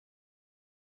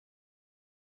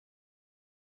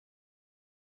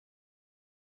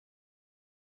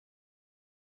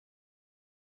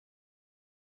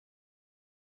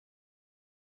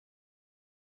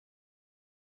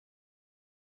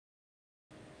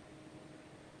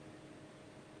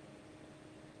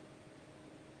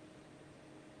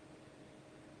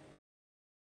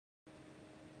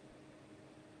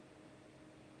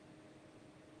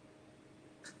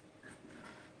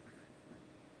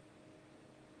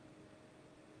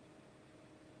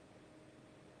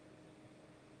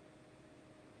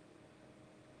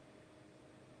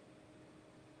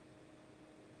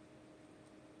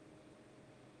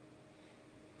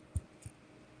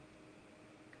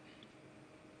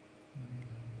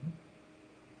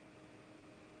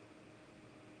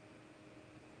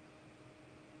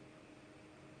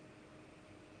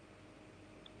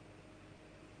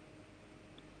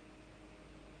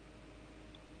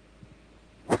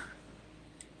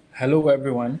Hello,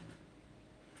 everyone.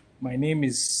 My name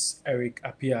is Eric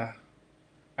Appiah.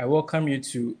 I welcome you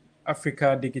to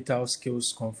Africa Digital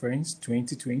Skills Conference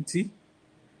 2020.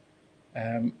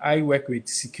 I work with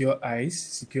Secure Eyes.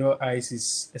 Secure Eyes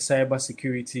is a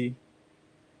cybersecurity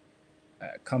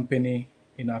company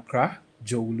in Accra,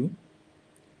 Jowulu.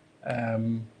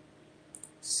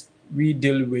 We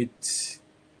deal with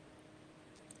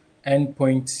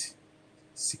endpoint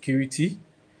security,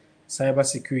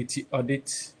 cybersecurity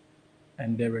audit,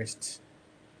 and the rest.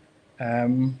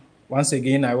 Once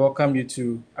again, I welcome you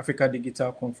to Africa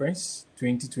Digital Conference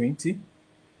 2020.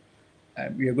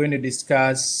 We are going to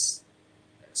discuss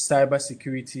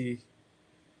cybersecurity,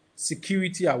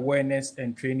 security awareness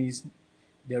and trainings,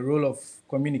 the role of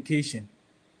communication.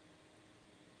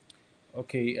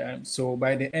 Okay, so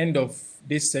by the end of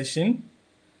this session,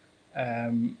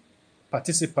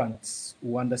 participants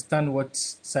will understand what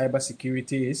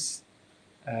cybersecurity is,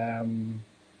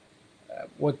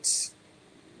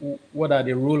 what are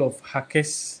the role of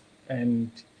hackers and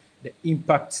the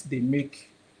impact they make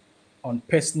on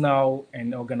personal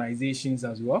and organizations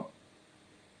as well,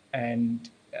 and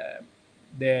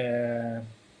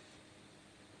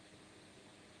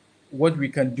what we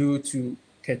can do to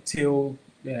curtail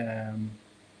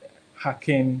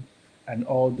hacking and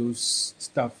all those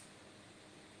stuff.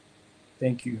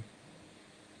 Thank you.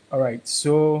 All right,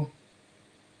 so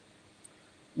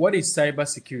what is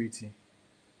cybersecurity?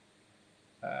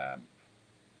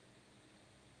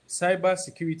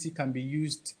 Cybersecurity can be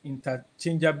used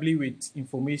interchangeably with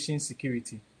information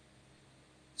security.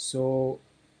 So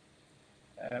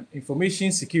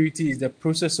information security is the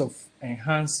process of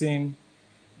enhancing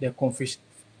the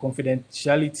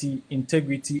confidentiality,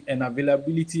 integrity, and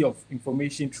availability of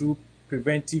information through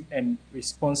preventive and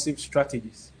responsive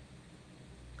strategies.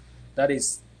 That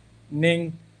is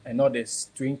NING and others,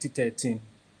 2013.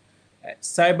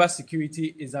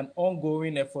 Cybersecurity is an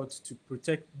ongoing effort to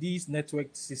protect these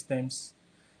networked systems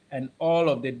and all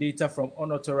of the data from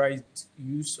unauthorized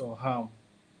use or harm.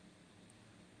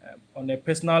 On a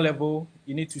personal level,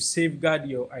 you need to safeguard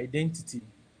your identity,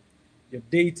 your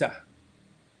data,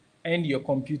 and your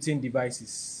computing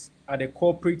devices. At a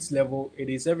corporate level, it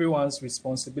is everyone's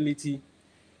responsibility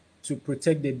to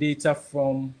protect the data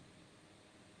from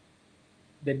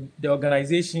the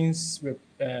organization's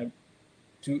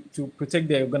to protect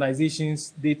the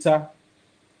organization's data,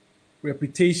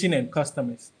 reputation, and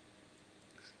customers.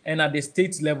 And at the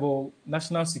state level,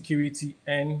 national security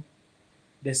and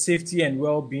the safety and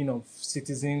well-being of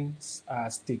citizens are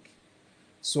at stake.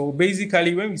 So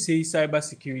basically, when we say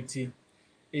cybersecurity,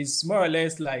 it's more or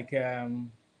less like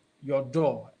your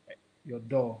door.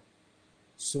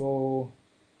 So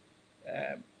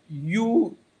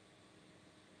your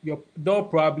door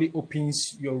probably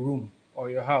opens your room or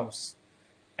your house,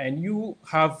 and you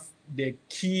have the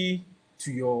key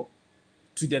to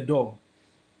the door.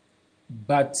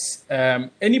 But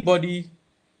anybody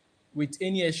with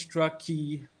any extra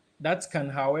key that can,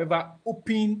 however,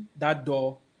 open that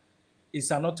door is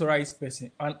an unauthorized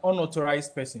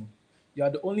person. You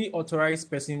are the only authorized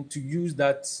person to use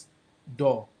that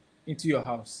door into your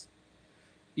house.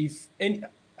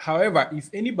 However, if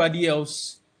anybody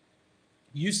else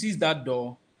uses that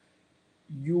door,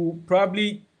 you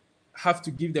probably have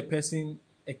to give the person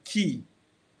a key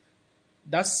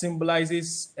that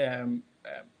symbolizes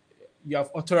you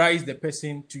have authorized the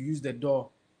person to use the door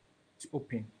to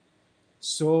open.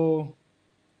 So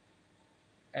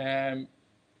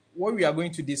what we are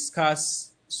going to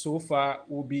discuss so far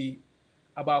will be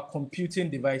about computing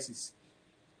devices.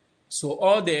 So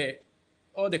all the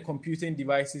computing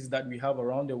devices that we have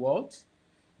around the world,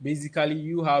 basically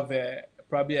you have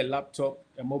probably a laptop,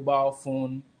 a mobile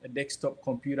phone, a desktop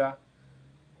computer,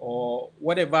 or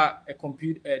whatever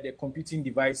the computing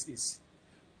device is.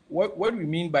 What we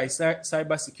mean by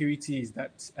cybersecurity is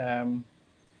that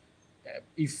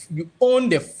if you own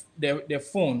the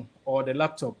phone or the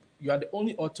laptop, you are the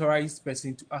only authorized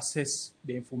person to access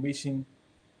the information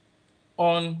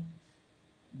on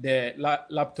the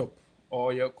laptop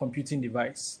or your computing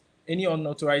device. Any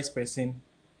unauthorized person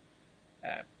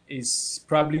is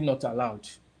probably not allowed.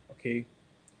 Okay,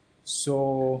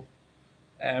 so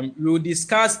we'll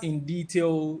discuss in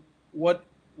detail what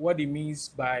it means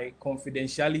by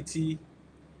confidentiality,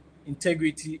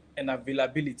 integrity, and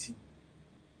availability.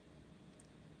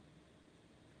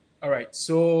 All right,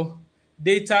 so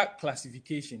data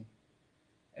classification.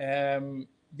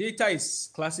 Data is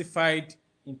classified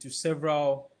into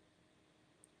several,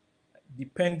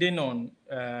 depending on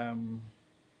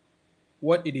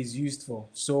what it is used for.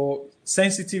 So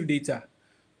sensitive data.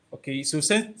 Okay, so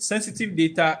sensitive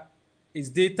data is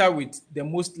data with the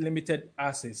most limited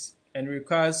access and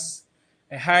requires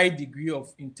a high degree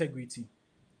of integrity.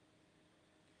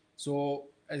 So,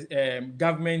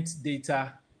 government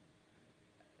data,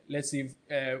 let's say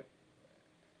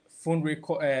phone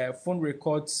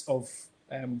records of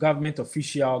government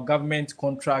official, government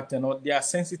contract, and all, they are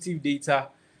sensitive data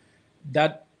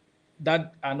that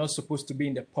are not supposed to be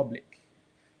in the public.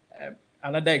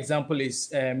 Another example is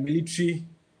military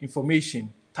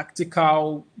information,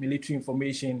 tactical military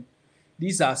information.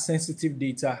 These are sensitive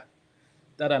data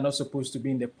that are not supposed to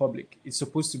be in the public. It's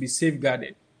supposed to be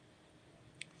safeguarded.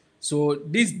 So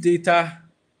this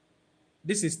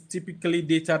is typically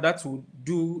data that will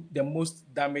do the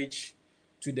most damage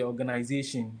to the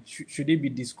organization should it be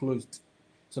disclosed.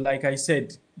 So like I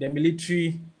said, the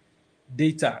military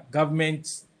data,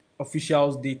 government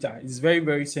officials data is very,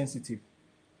 very sensitive.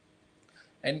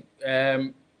 And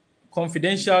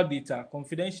confidential data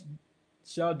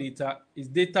is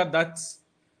data that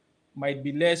might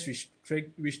be less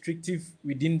restrictive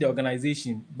within the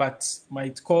organization, but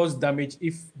might cause damage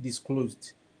if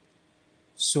disclosed.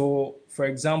 So, for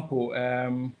example,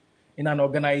 in an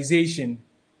organization,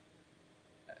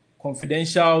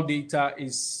 confidential data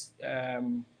is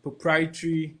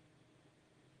proprietary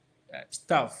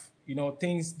stuff,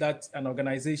 things that an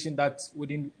organization that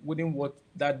wouldn't want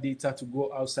that data to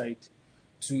go outside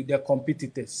to their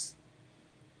competitors.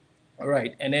 All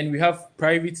right, and then we have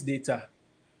private data,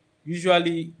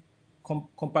 usually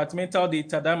compartmental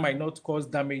data that might not cause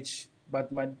damage,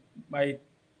 but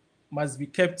must be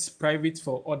kept private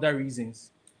for other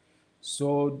reasons.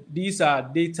 So these are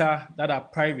data that are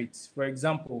private. For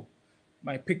example,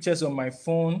 my pictures on my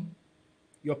phone,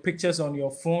 your pictures on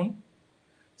your phone,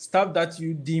 stuff that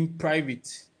you deem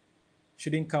private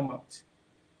shouldn't come out.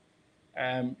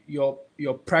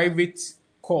 Your private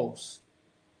calls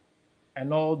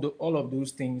and all of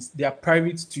those things, they are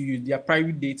private to you. They are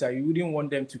private data. You wouldn't want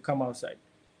them to come outside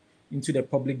into the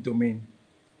public domain.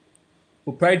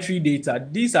 Proprietary data.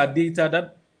 These are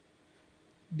data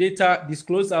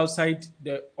disclosed outside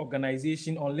the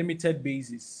organization on limited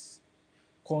basis,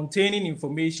 containing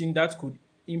information that could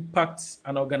impact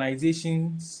an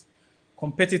organization's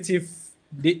competitive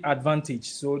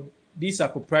advantage. So these are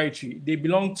proprietary. They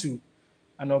belong to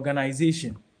an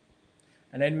organization.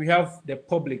 And then we have the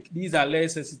public. These are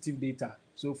less sensitive data.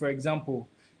 So for example,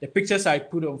 the pictures I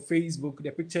put on Facebook,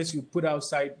 the pictures you put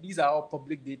outside, these are all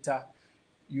public data.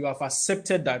 You have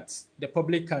accepted that the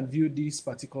public can view this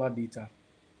particular data.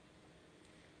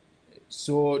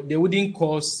 So they wouldn't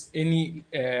cause any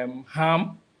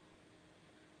harm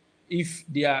if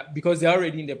because they're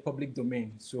already in the public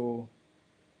domain. So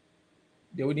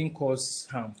they wouldn't cause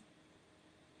harm.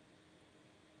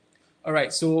 All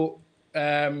right, so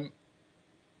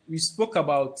we spoke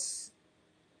about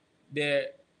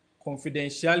the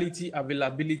confidentiality,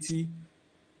 availability,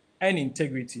 and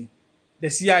integrity. The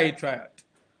CIA triad: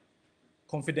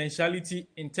 confidentiality,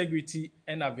 integrity,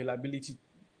 and availability.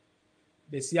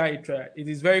 The CIA triad. It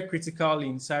is very critical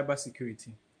in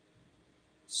cybersecurity.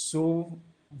 So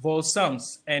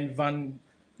Volsams and Van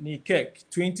Niekerk,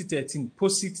 2013,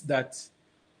 posit that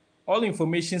all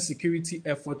information security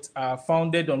efforts are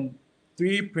founded on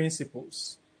 3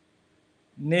 principles,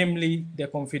 namely the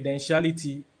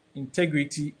confidentiality,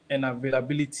 integrity, and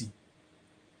availability.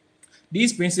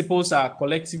 These principles are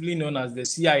collectively known as the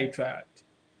CIA triad.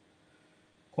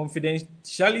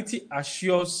 Confidentiality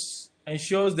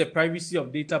ensures the privacy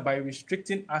of data by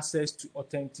restricting access to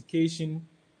authentication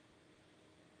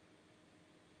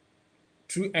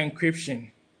through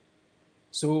encryption.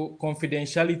 So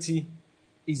confidentiality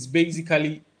is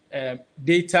basically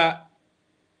data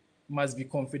must be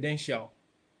confidential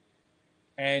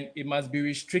and it must be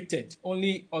restricted.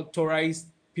 Only authorized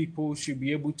people should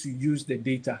be able to use the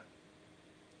data.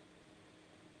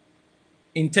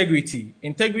 Integrity.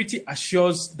 Integrity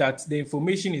assures that the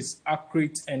information is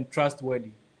accurate and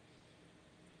trustworthy.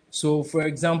 So, for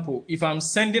example, if I'm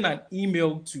sending an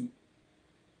email to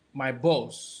my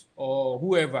boss or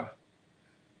whoever,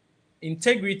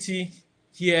 integrity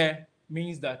here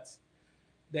means that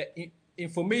the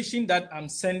information that I'm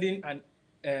sending and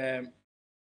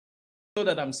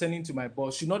that I'm sending to my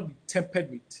boss should not be tampered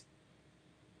with.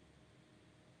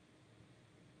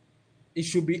 It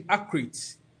should be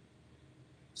accurate.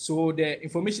 So the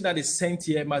information that is sent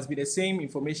here must be the same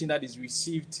information that is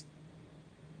received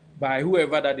by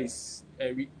whoever that is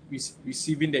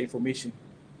receiving the information.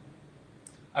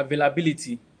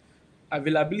 Availability.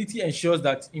 Availability ensures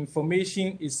that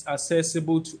information is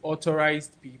accessible to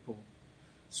authorized people.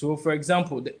 So for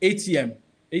example, the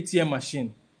ATM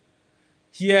machine.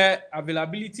 Here,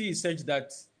 availability is such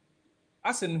that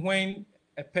as and when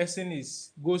a person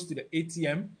goes to the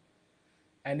ATM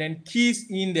and then keys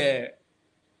in the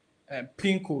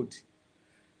PIN code,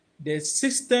 the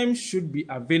system should be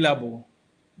available.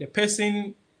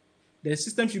 The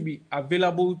system should be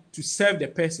available to serve the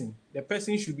person. The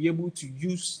person should be able to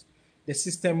use the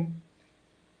system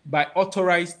by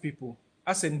authorized people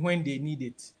as and when they need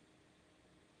it.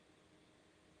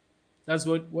 That's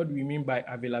what we mean by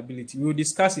availability. We will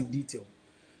discuss in detail.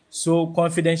 So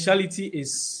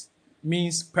confidentiality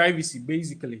means privacy,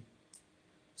 basically.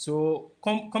 So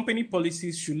company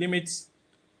policies should limit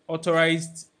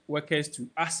authorized workers to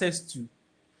access to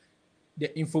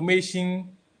the information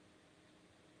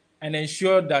and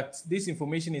ensure that this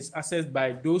information is accessed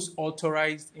by those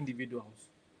authorized individuals.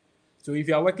 So if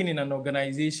you are working in an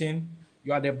organization,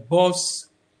 you are the boss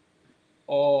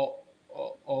or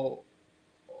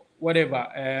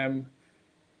whatever,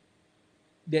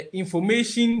 the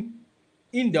information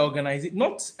in the organization,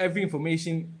 not every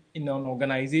information in an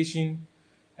organization,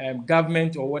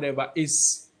 government or whatever,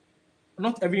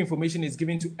 not every information is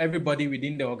given to everybody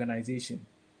within the organization.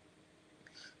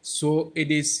 So it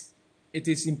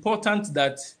is important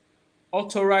that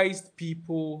authorized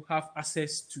people have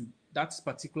access to that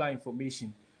particular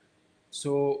information.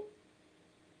 So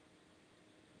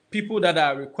people that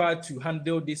are required to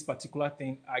handle this particular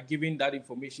thing are given that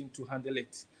information to handle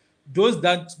it. Those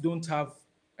that don't have,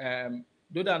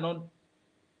 those that are not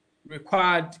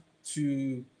required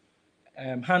to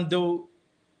handle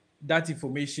that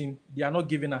information, they are not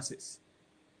given access.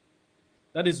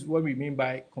 That is what we mean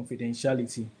by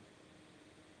confidentiality.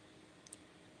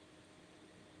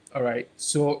 All right,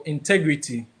 so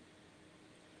integrity.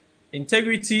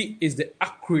 Integrity is the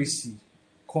accuracy,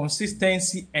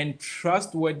 consistency, and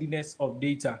trustworthiness of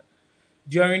data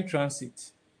during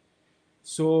transit.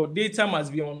 So data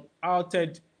must be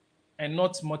unaltered and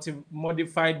not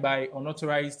modified by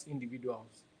unauthorized individuals.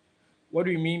 What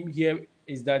we mean here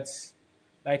is that,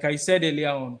 like I said earlier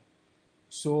on,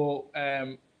 so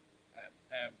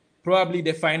probably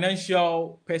the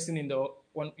financial person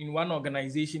in one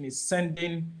organization is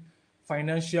sending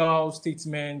financial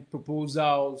statement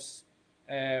proposals,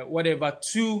 whatever,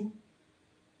 to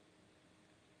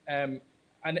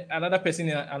another person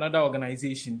in another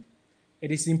organization.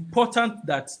 It is important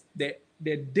that the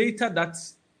data that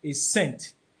is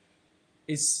sent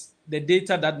is the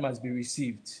data that must be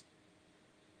received.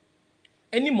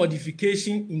 Any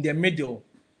modification in the middle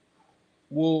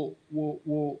will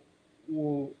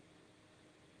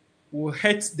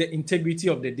hurt the integrity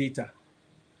of the data.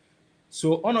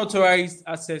 So unauthorized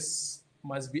access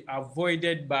must be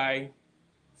avoided by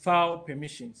file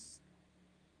permissions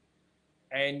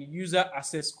and user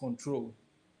access control.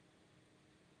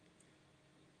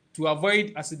 To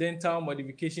avoid accidental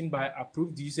modification by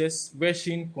approved users,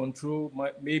 version control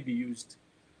may be used.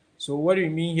 So what we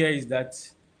mean here is that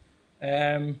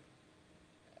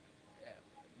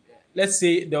let's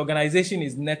say the organization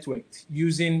is networked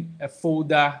using a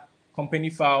folder, company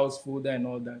files folder and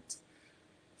all that.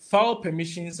 File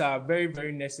permissions are very,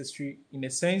 very necessary in the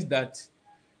sense that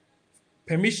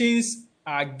permissions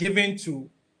are given to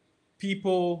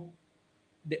people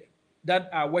that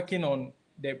are working on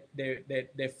the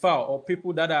file, or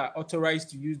people that are authorized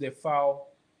to use the file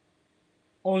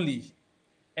only.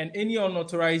 And any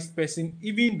unauthorized person,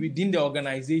 even within the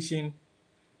organization,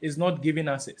 is not given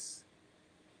access.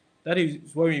 That is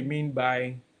what we mean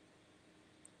by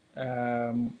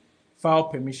file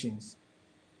permissions.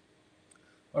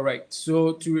 All right,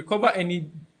 so to recover any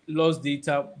lost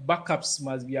data, backups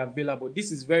must be available.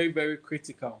 This is very, very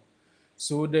critical.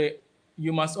 So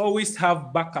you must always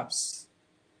have backups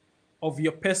of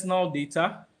your personal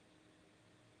data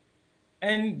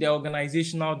and the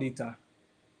organizational data.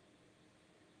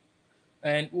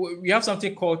 And we have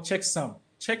something called checksum.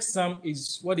 Checksum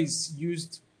is what is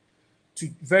used to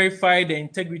verify the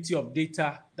integrity of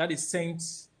data that is sent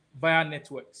via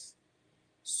networks.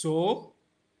 So,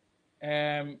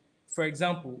 for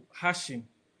example, hashing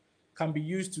can be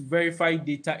used to verify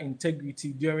data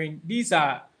integrity these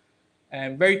are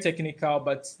very technical,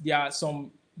 but there are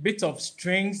some bits of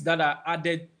strings that are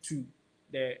added to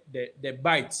the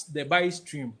bytes, the byte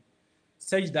stream,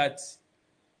 such that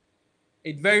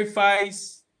it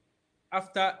verifies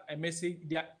after a message.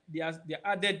 They're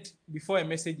added before a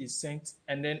message is sent,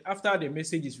 and then after the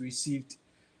message is received,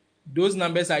 those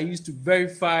numbers are used to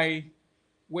verify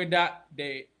whether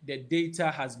the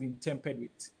data has been tampered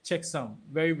with. Checksum,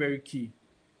 very, very key.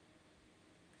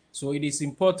 So it is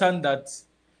important that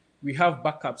we have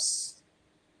backups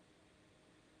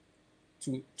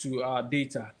to our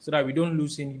data so that we don't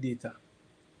lose any data.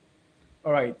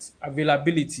 All right,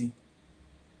 availability.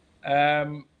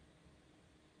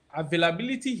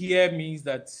 Availability here means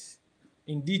that,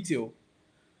 in detail,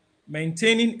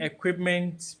 maintaining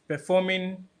equipment,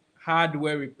 performing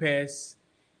hardware repairs,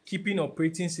 keeping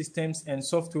operating systems and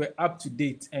software up to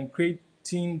date, and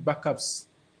creating backups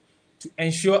to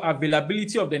ensure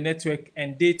availability of the network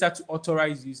and data to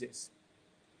authorized users.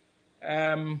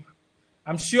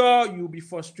 I'm sure you'll be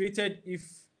frustrated if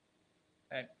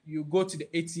you go to the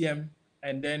ATM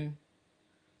and then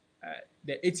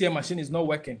the ATM machine is not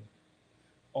working,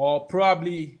 or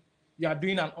probably you are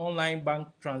doing an online bank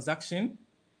transaction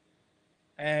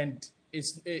and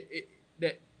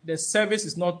the service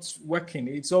is not working.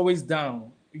 It's always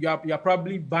down. You are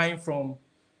probably buying from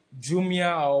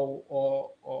Jumia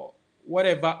or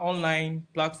whatever online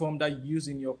platform that you use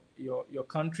in your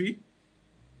country.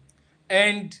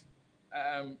 And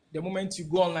the moment you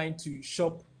go online to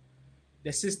shop,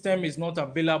 the system is not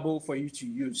available for you to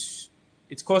use.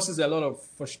 It causes a lot of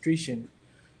frustration.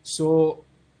 So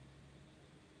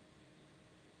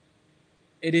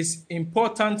it is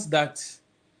important that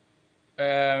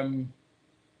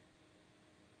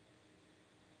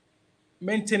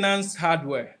maintenance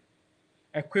hardware,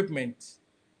 equipment,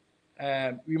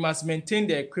 we must maintain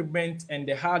the equipment and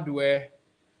the hardware,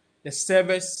 the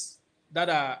servers that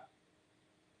are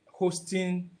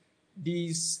hosting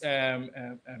these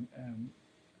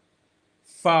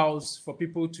files for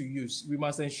people to use. We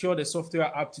must ensure the software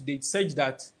are up to date such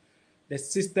that the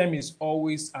system is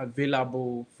always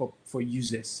available for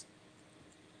users.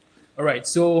 All right,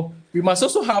 so we must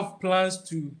also have plans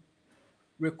to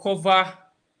recover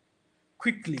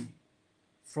quickly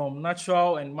from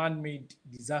natural and man-made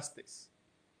disasters.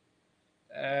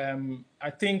 I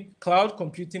think cloud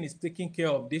computing is taking care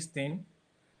of this thing,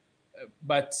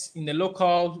 but in the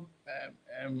local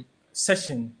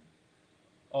session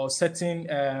or setting,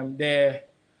 the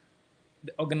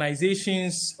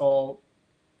organizations or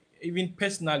even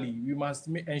personally, we must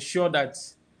ensure that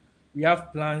we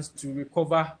have plans to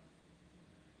recover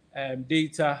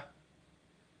data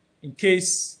in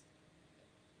case,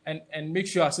 and make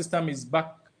sure our system is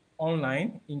back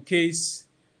online in case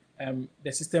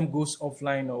the system goes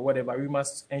offline or whatever. We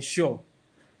must ensure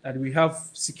that we have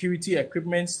security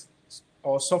equipment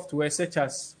or software such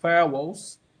as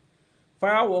firewalls.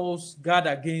 Firewalls guard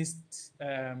against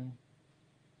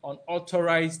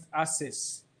unauthorized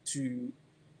access to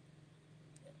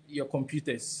your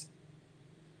computers.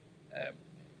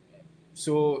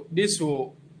 So this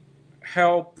will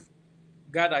help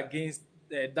guard against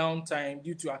the downtime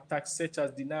due to attacks such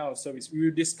as denial of service. We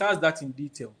will discuss that in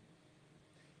detail.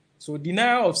 So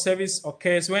denial of service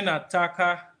occurs when an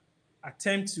attacker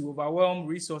attempts to overwhelm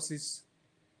resources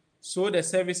so the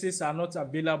services are not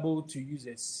available to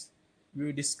users. We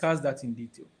will discuss that in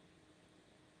detail.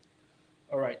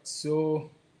 All right,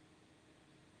 so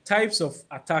types of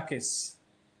attackers.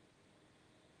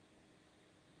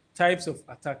 Types of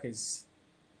attackers.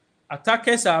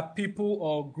 Attackers are people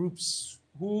or groups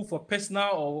who, for personal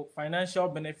or financial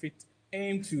benefit,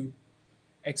 aim to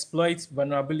exploit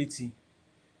vulnerability.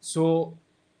 So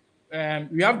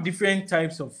we have different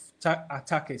types of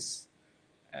attackers.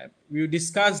 We will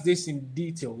discuss this in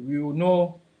detail. We will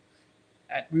know,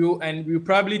 we'll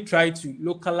probably try to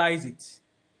localize it.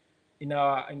 We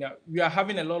are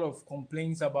having a lot of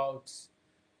complaints about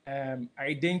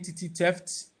identity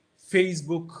theft,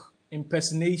 Facebook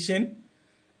impersonation,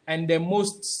 and the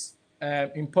most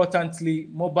importantly,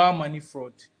 mobile money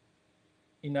fraud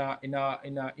in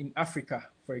Africa,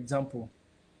 for example.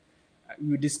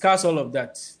 We will discuss all of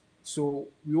that. So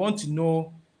we want to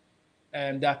know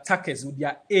the attackers with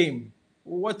their aim.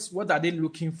 What are they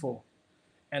looking for,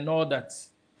 and all that.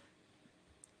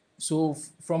 So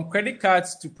from credit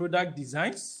cards to product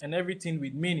designs and everything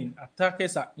with meaning,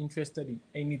 attackers are interested in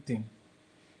anything.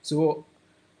 So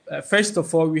first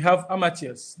of all, we have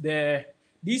amateurs.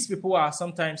 These people are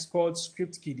sometimes called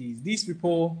script kiddies. These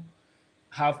people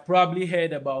have probably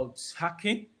heard about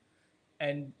hacking,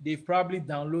 and they've probably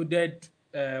downloaded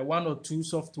one or two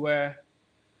software.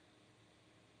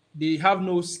 They have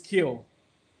no skill.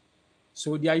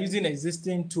 So they are using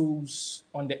existing tools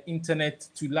on the internet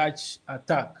to launch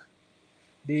attack.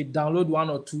 They download one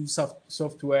or two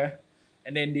software,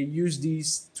 and then they use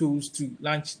these tools to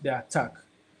launch the attack.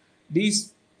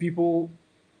 These people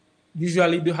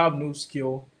usually do have no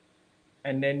skill,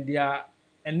 and then they are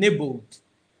enabled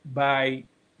by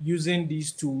using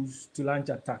these tools to launch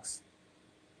attacks.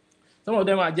 Some of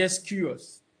them are just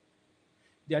curious.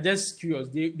 They are just curious.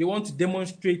 They want to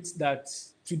demonstrate that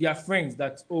to their friends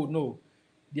that, oh no,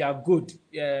 they are good.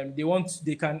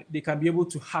 They can be able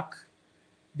to hack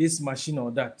this machine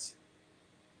or that.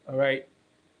 All right.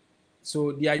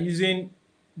 So they are using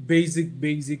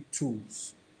basic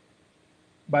tools.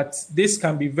 but this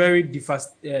can be very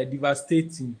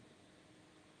devastating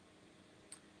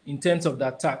in terms of the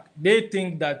attack. They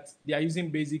think that they are using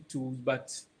basic tools,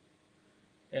 but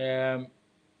um,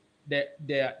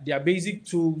 their basic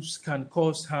tools can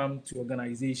cause harm to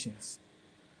organizations.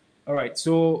 All right,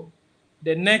 so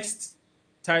the next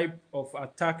type of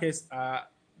attackers are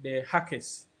the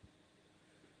hackers.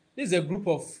 This is a group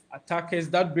of attackers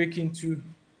that break into,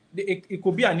 it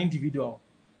could be an individual.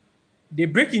 They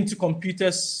break into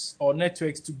computers or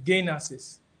networks to gain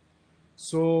access.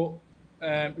 So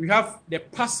we have the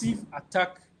passive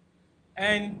attack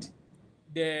and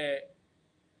the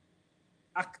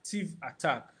active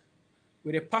attack.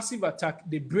 With a passive attack,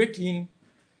 they break in,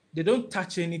 they don't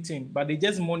touch anything, but they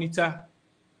just monitor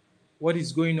what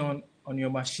is going on your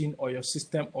machine or your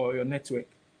system or your network.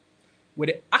 With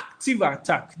the active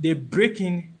attack, they break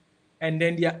in and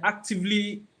then they are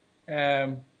actively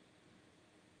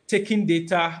taking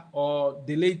data or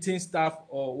deleting stuff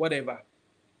or whatever.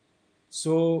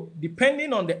 So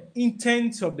depending on the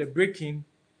intent of the break-in,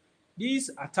 these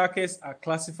attackers are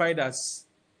classified as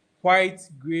white,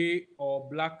 gray, or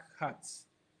black hats.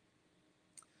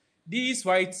 These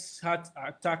white hat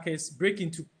attackers break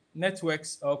into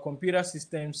networks or computer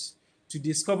systems to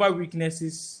discover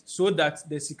weaknesses so that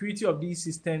the security of these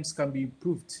systems can be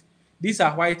improved. These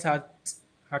are white hat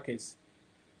hackers.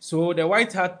 So the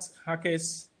white hat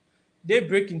hackers, they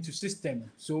break into systems.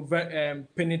 So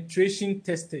penetration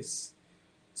testers.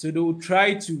 So they will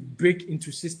try to break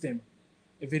into system.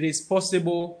 If it is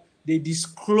possible, they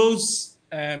disclose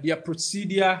their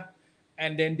procedure,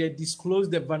 and then they disclose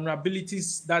the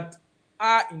vulnerabilities that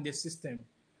are in the system.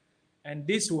 And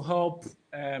this will help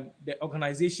the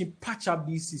organization patch up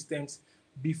these systems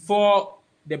before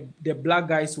the black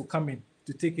guys will come in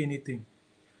to take anything.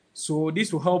 So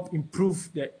this will help improve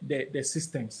the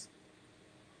systems.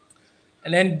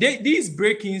 And then these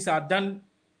break-ins are done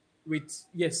with,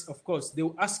 yes, of course, they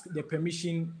will ask the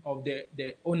permission of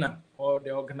the owner or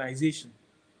the organization.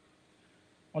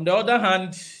 On the other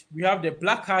hand, we have the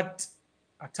black hat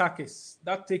attackers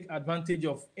that take advantage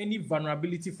of any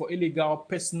vulnerability for illegal,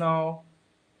 personal,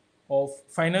 or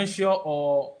financial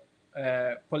or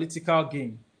political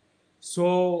gain.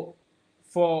 So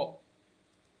for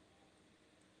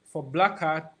black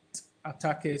hat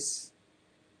attackers,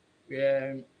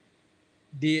 they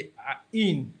are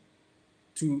in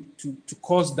to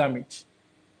cause damage.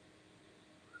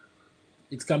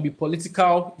 It can be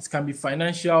political, it can be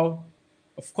financial,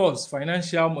 of course,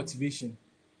 financial motivation.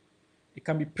 It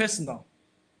can be personal.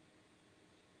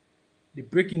 They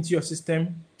break into your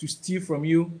system to steal from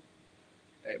you.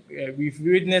 We've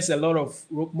witnessed a lot of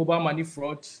mobile money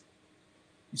fraud.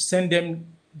 You send them,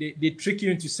 they trick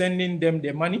you into sending them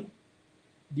their money,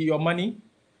 your money.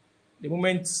 The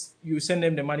moment you send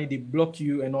them the money, they block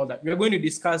you and all that. We are going to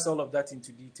discuss all of that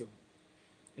into detail.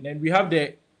 And then we have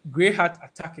the gray hat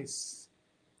attackers.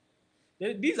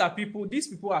 These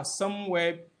people are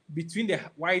somewhere between the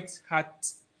white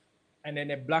hat and then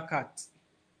the black hat.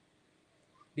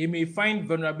 They may find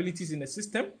vulnerabilities in the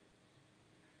system.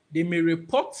 They may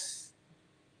report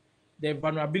the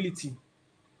vulnerability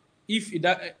if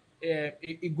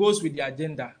it goes with the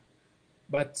agenda.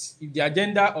 But if the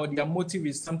agenda or their motive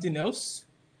is something else,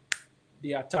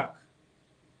 they attack.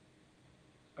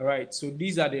 All right, so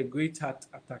these are the great hat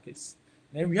attackers.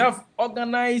 Then we have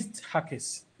organized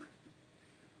hackers.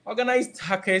 Organized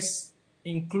hackers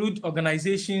include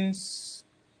organizations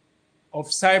of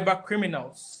cyber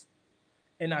criminals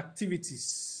and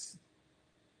activities,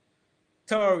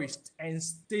 terrorists, and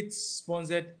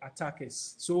state-sponsored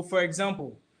attackers. So, for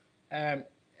example,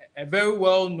 a very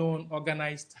well-known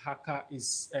organized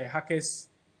hackers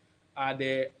are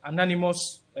the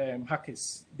anonymous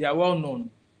hackers. They are well-known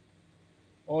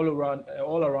all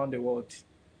around the world.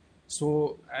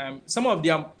 So some of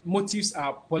their motives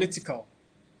are political.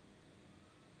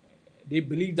 They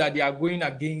believe that they are going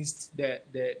against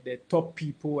the top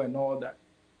people and all that.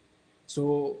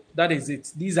 So that is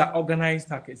it. These are organized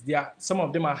hackers. Some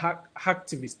of them are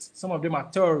hacktivists. Some of them are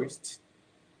terrorists.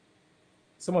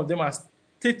 Some of them are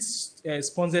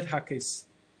state-sponsored hackers.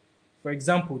 For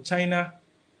example, China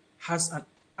has an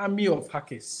army of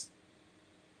hackers.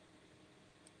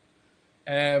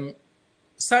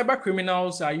 Cyber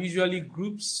criminals are usually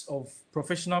groups of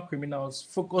professional criminals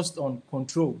focused on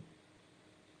control,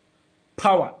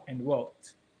 power, and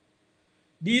wealth.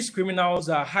 These criminals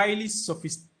are highly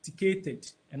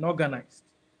sophisticated and organized,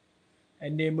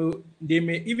 and they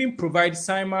may even provide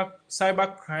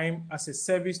cyber crime as a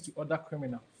service to other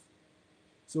criminals.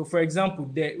 So, for example,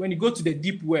 when you go to the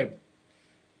deep web,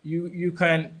 you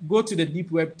can go to the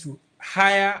deep web to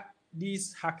hire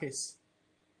these hackers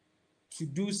to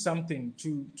do something,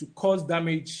 to cause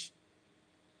damage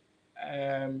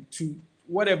to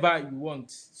whatever you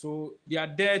want. So they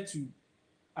are there to,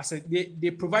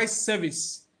 they provide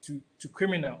service to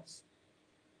criminals.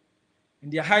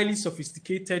 And they are highly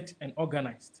sophisticated and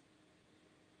organized.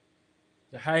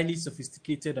 They're highly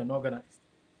sophisticated and organized.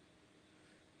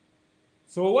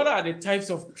 So what are the types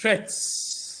of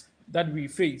threats that we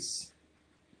face?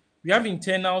 We have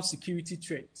internal security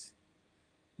threats.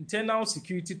 Internal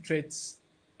security threats,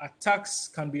 attacks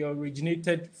can be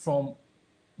originated from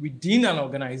within an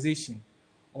organization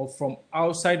or from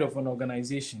outside of an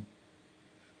organization.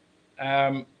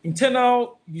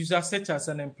 Internal users such as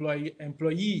an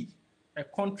employee, a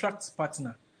contract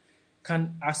partner,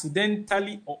 can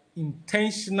accidentally or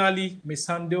intentionally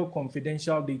mishandle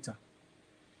confidential data.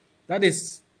 That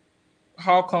is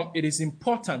how come it is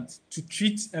important to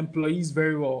treat employees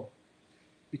very well,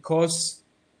 because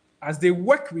as they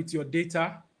work with your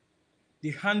data, they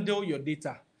handle your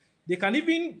data. They can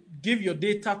even give your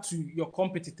data to your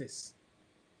competitors.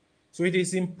 So it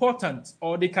is important,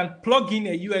 or they can plug in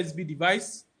a USB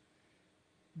device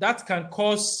that can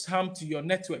cause harm to your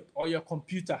network or your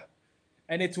computer,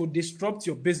 and it will disrupt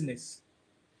your business.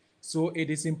 So it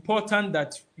is important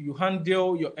that you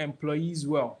handle your employees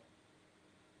well.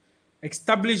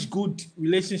 Establish good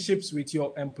relationships with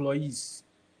your employees.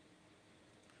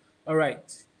 All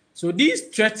right. So these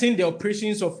threaten the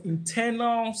operations of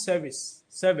internal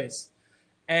servers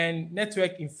and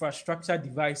network infrastructure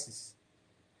devices.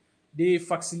 They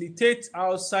facilitate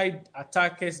outside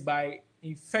attackers by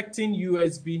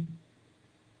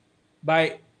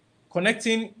by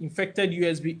connecting infected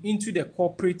USB into the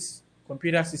corporate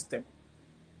computer system.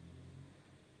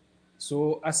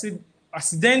 So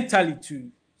accidentally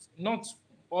too, not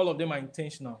all of them are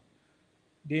intentional.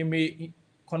 They may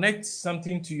connect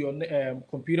something to your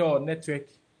computer or network,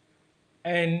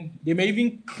 and they may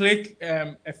even click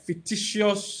a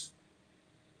fictitious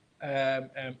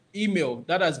email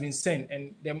that has been sent,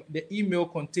 and the email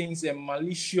contains a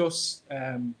malicious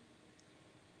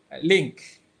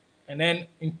link, and then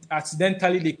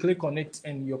accidentally they click on it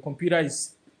and your computer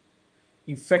is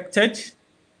infected,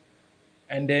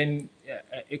 and then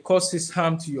it causes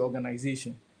harm to your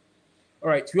organization. All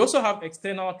right, we also have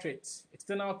external threats.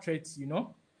 External threats,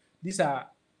 these are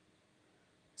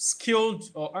skilled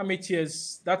or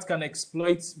amateurs that can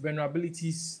exploit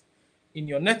vulnerabilities in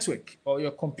your network or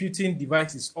your computing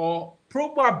devices, or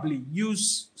probably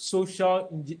use social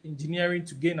engineering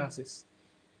to gain access.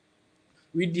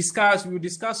 We will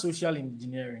discuss social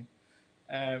engineering.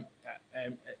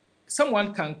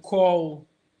 Someone can call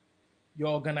your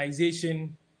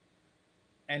organization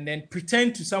and then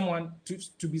pretend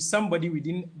to be somebody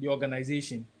within the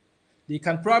organization. They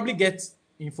can probably get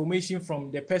information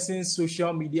from the person's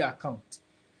social media account,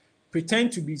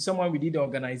 pretend to be someone within the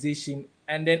organization,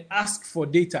 and then ask for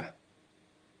data.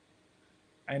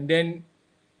 And then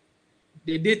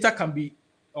the data can be,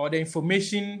 or the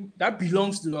information that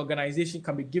belongs to the organization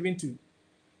can be given to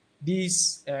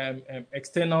these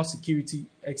external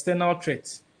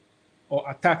threats or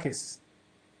attackers.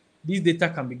 These data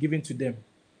can be given to them.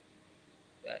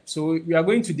 So we are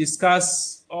going to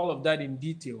discuss all of that in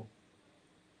detail,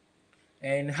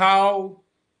 and how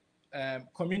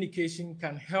communication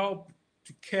can help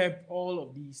to curb all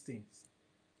of these things.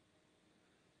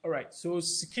 All right, so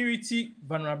security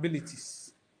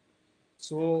vulnerabilities.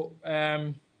 So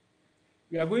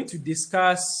we are going to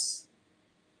discuss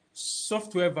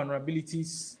software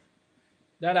vulnerabilities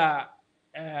that are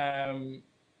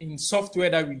in software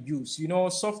that we use.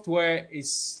 Software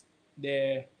is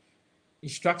the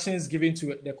instructions given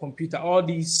to the computer. All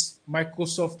these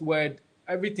Microsoft Word,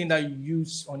 everything that you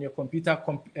use on your computer,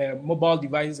 mobile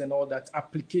devices and all that,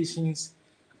 applications,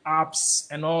 apps,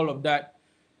 and all of that,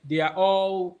 they are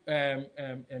all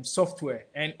software.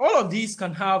 And all of these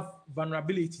can have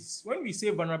vulnerabilities. When we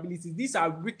say vulnerabilities, these are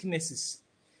weaknesses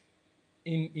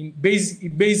in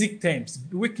basic terms,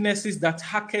 weaknesses that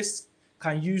hackers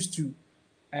can use to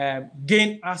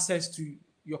gain access to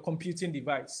your computing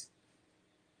device.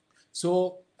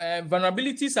 So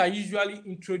vulnerabilities are usually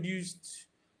introduced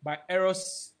by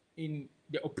errors in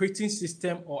the operating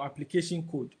system or application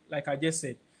code, like I just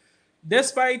said.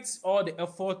 Despite all the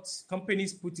efforts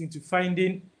companies put into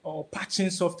finding or patching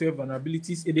software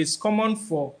vulnerabilities, it is common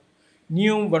for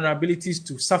new vulnerabilities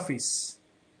to surface.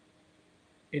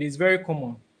 It is very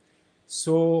common.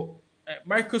 So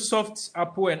Microsoft,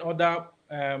 Apple, and other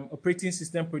operating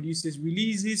system producers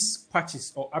releases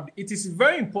patches or it is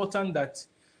very important that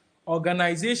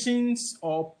organizations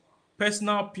or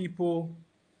personal people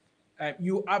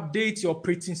you update your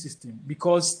operating system,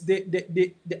 because the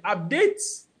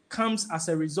updates comes as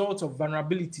a result of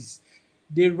vulnerabilities.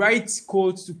 They write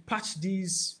code to patch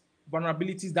these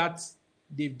vulnerabilities that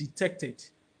they've detected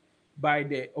by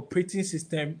the operating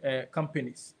system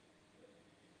companies.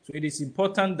 So it is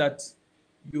important that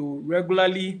you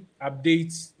regularly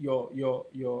update your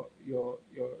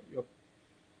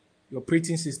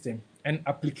operating system and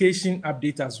application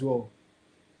update as well,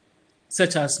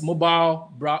 such as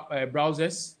mobile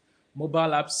browsers,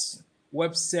 mobile apps,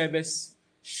 web servers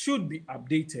should be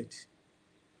updated.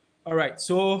 All right,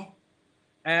 so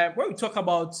when we talk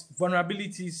about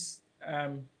vulnerabilities,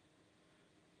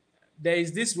 there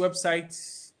is this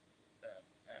website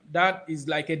that is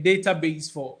like a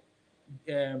database for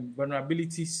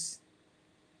vulnerabilities.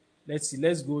 Let's see,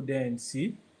 let's go there and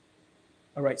see.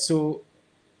 All right, so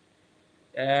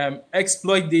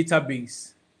exploit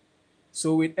database.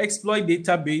 So with exploit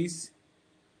database,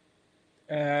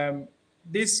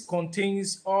 this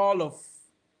contains all of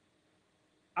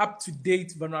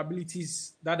up-to-date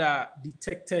vulnerabilities that are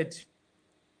detected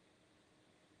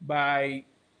by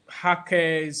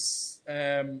hackers,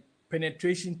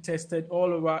 penetration tested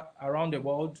all over around the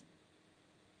world.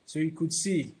 So you could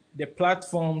see the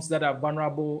platforms that are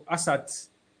vulnerable as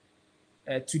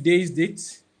at today's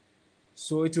date.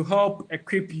 So it will help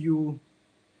equip you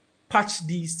patch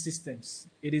these systems.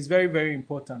 It is very, very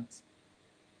important.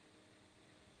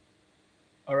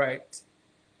 All right.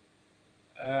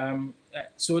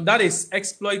 So that is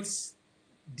exploit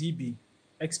DB.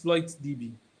 Exploit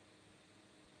DB.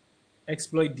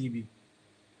 Exploit DB.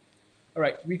 All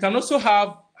right. We can also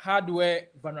have hardware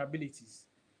vulnerabilities.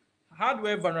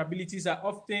 Hardware vulnerabilities are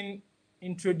often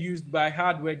introduced by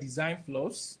hardware design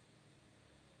flaws.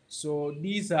 So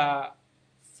these are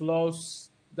flaws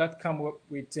that come up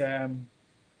with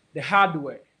the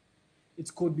hardware.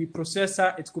 It could be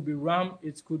processor, it could be RAM,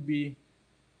 it could be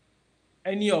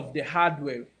any of the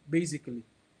hardware, basically.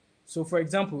 So for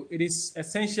example, it is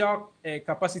essential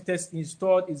capacitors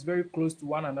installed is very close to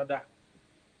one another.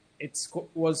 It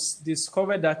was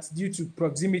discovered that due to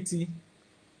proximity,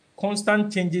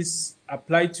 constant changes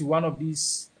applied to one of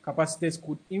these capacitors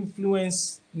could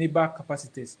influence neighbor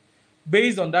capacitors.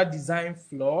 Based on that design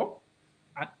flaw,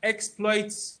 an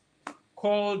exploit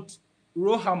called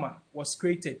rowhammer was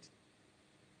created.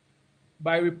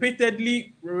 By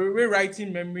repeatedly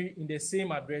rewriting memory in the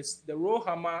same address, the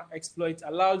rowhammer exploit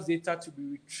allows data to be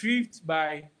retrieved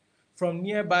from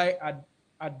nearby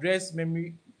address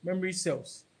memory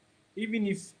cells, even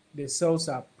if the cells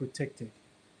are protected.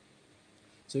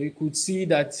 So you could see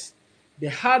that the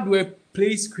hardware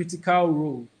plays critical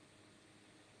role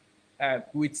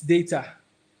with data,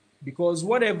 because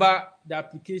whatever the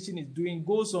application is doing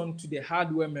goes on to the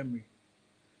hardware memory.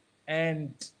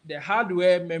 And the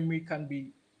hardware memory can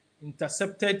be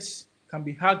intercepted, can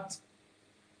be hacked,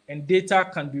 and data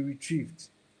can be retrieved.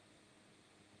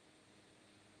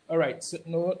 All right, so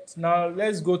now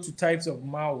let's go to types of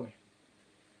malware.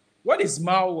 What is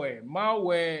malware?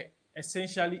 Malware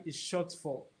essentially is short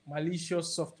for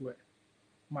malicious software.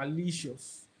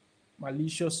 Malicious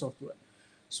software.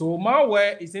 So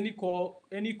malware is any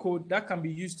code that can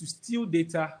be used to steal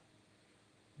data,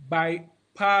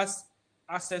 bypass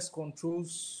access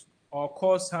controls, or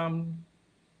cause harm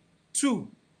to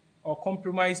or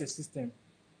compromise a system.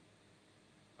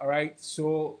 All right,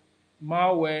 so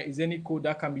malware is any code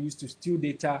that can be used to steal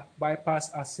data,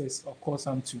 bypass access, or cause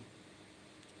harm to.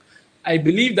 I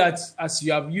believe that as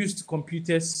you have used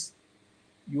computers,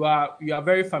 you are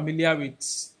very familiar with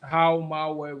how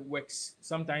malware works.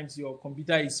 Sometimes your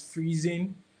computer is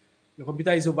freezing, your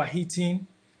computer is overheating,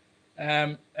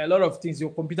 a lot of things.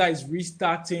 Your computer is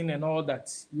restarting and all that.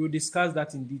 We will discuss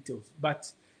that in details.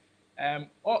 But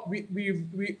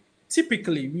we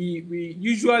typically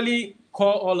usually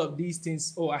call all of these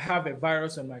things, oh, I have a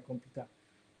virus on my computer.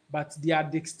 But they are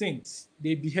distinct.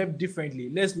 They behave differently.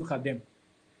 Let's look at them.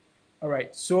 All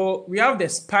right. So we have the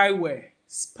spyware.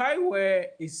 Spyware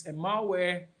is a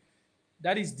malware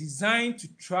that is designed to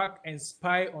track and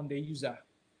spy on the user.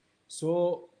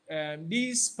 So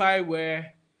these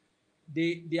spyware,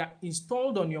 they are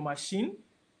installed on your machine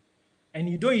and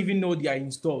you don't even know they are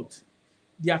installed.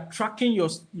 They are tracking your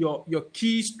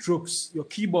keystrokes, your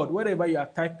keyboard, whatever you are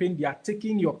typing. They are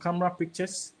taking your camera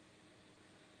pictures.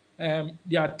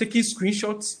 They are taking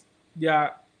screenshots. They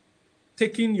are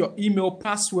taking your email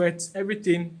passwords,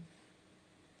 everything.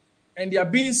 And they are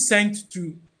being sent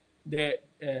to the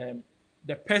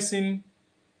person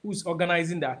who's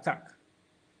organizing the attack.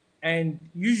 And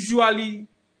usually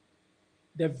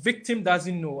the victim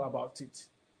doesn't know about it.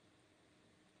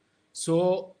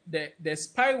 So the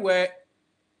spyware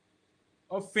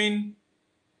often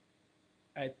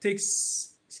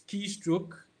takes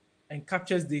keystroke and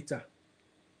captures data.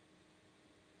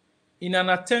 In an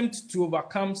attempt to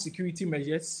overcome security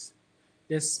measures,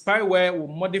 the spyware will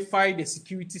modify the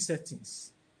security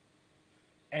settings,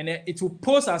 and it will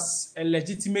pose as a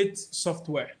legitimate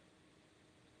software.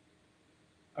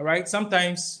 All right.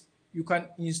 Sometimes you can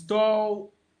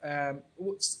install,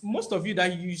 most of you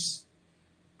that use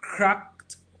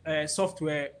cracked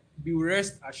software, be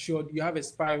rest assured you have a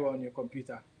spyware on your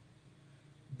computer,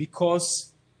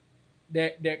 because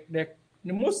the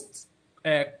most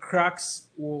cracks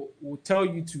will tell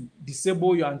you to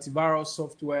disable your antivirus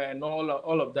software and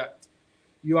all of that.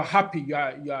 You are happy, you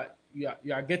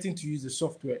are getting to use the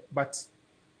software, but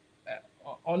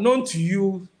unknown to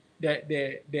you,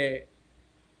 the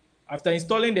after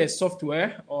installing the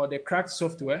software or the cracked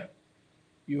software,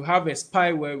 you have a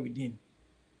spyware within.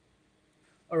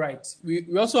 All right.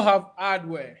 We also have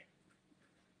hardware.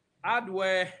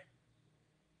 Hardware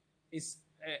is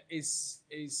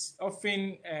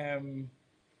often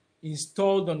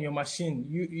installed on your machine.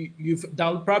 You've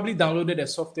probably downloaded a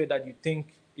software that you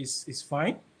think is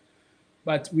fine,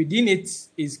 but within it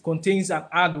contains an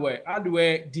hardware.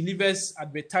 Hardware delivers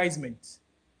advertisement.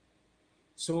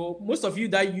 So most of you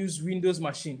that use Windows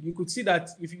machine, you could see that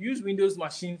if you use Windows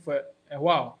machine for a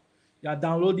while, you are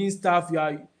downloading stuff.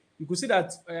 You could see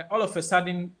that all of a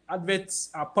sudden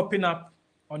adverts are popping up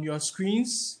on your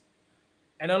screens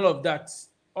and all of that.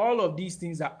 All of these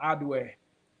things are hardware.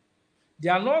 They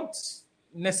are not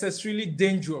necessarily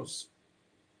dangerous,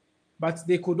 but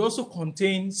they could also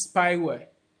contain spyware.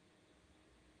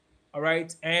 All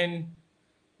right. And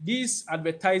these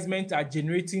advertisements are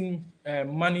generating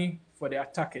money for the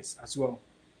attackers as well.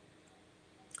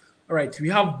 All right. We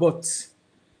have bot.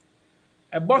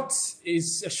 A bot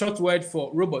is a short word for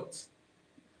robot.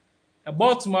 A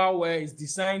bot malware is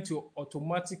designed to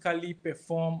automatically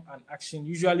perform an action,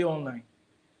 usually online.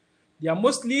 They are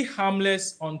mostly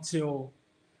harmless until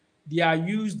they are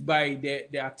used by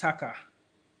the attacker.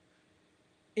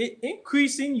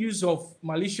 Increasing use of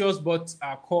malicious bots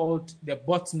are called the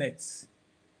botnets.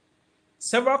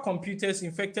 Several computers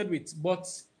infected with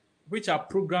bots, which are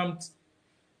programmed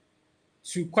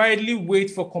to quietly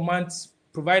wait for commands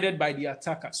provided by the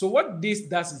attacker. So what this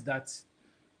does is that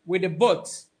with the bot,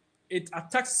 it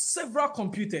attacks several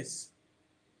computers.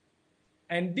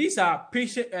 And these are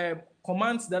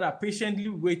commands that are patiently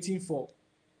waiting for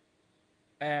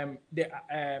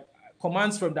the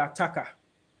commands from the attacker.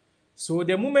 So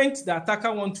the moment the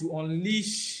attacker wants to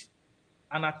unleash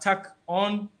an attack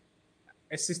on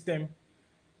a system,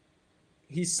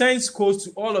 he sends codes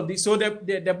to all of these. So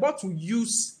the bot will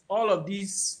use all of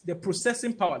these, the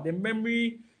processing power, the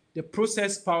memory, the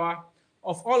process power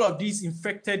of all of these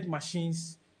infected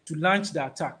machines to launch the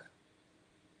attack.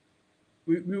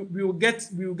 We will get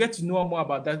to know more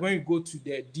about that when we go to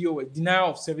the DOS, denial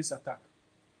of service attack,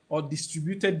 or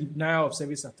distributed denial of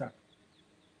service attack.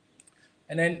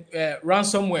 And then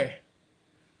ransomware.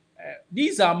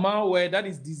 These are malware that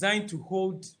is designed to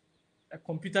hold a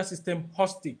computer system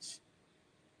hostage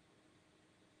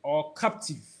or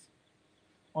captive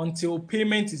until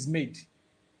payment is made.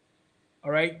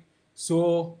 All right.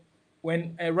 So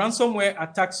when a ransomware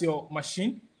attacks your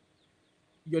machine,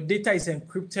 your data is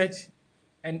encrypted,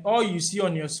 and all you see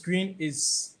on your screen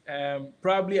is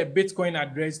probably a Bitcoin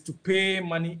address to pay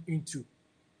money into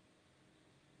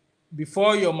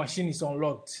before your machine is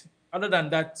unlocked. Other than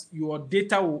that, your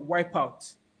data will wipe out.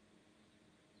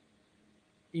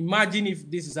 Imagine if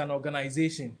this is an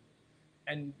organization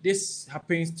and this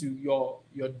happens to your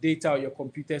data or your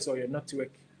computers or your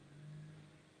network.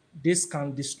 This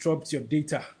can disrupt your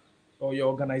data or your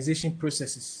organization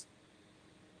processes.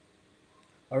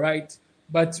 All right.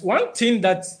 But one thing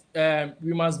that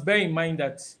we must bear in mind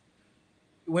that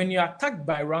when you're attacked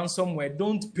by ransomware,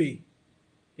 don't pay.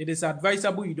 It is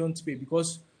advisable you don't pay,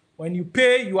 because when you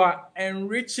pay, you are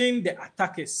enriching the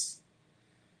attackers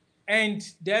and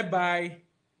thereby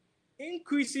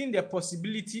increasing the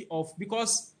possibility of,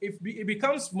 because if it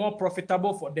becomes more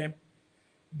profitable for them,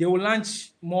 they will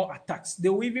launch more attacks. They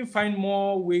will even find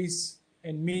more ways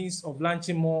and means of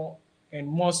launching more and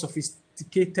more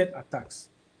sophisticated attacks.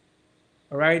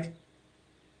 All right.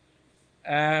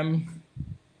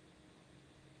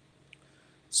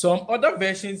 Some other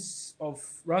versions of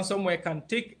ransomware can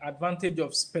take advantage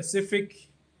of specific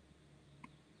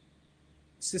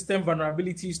system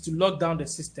vulnerabilities to lock down the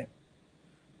system.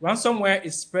 Ransomware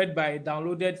is spread by a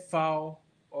downloaded file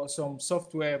or some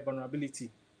software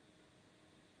vulnerability.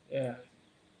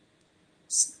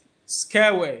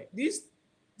 Scareware. This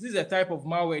is a type of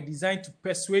malware designed to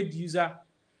persuade user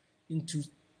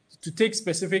to take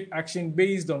specific action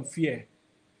based on fear.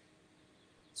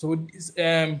 So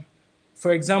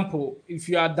For example, if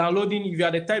you are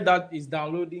the type that is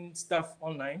downloading stuff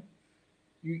online,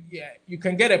 you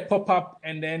can get a pop-up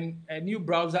and then a new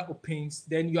browser opens,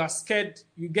 then you are scared,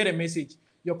 you get a message,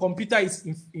 your computer is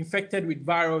infected with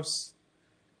virus,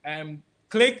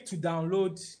 click to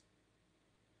download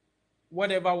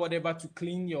whatever to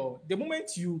clean the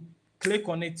moment you click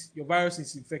on it, your virus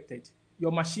is infected,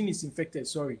 your machine is infected,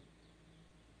 sorry.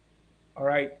 All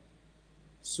right,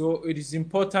 so it is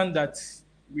important that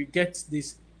we get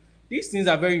this. These things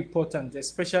are very important,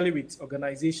 especially with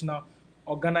organizations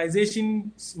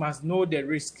must know the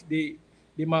risk. They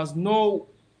must know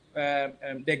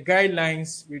the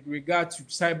guidelines with regard to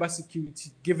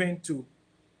cybersecurity given to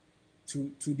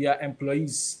their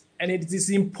employees. And it is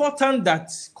important that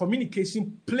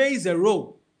communication plays a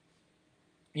role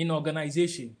in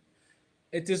organization.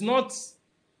 It is not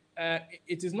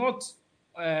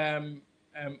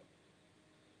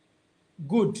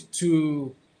good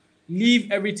to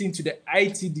leave everything to the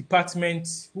IT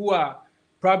department, who are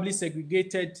probably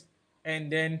segregated, and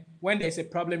then when there's a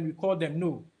problem, we call them.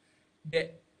 No, the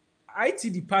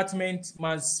IT department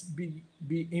must be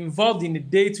involved in the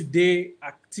day-to-day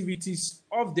activities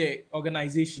of the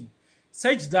organization,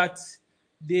 such that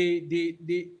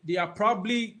they are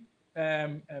probably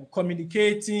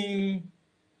communicating,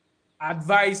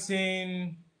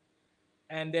 advising,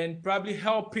 and then probably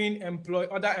helping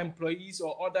other employees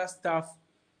or other staff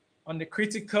on the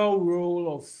critical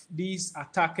role of these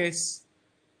attackers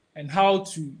and how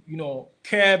to,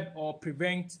 curb or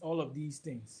prevent all of these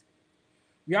things.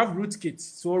 We have rootkit.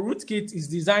 So a rootkit is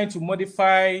designed to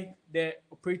modify the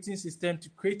operating system to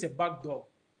create a backdoor.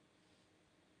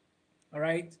 All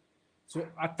right. So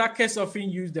attackers often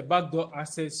use the backdoor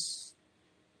access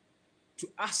to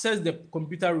access the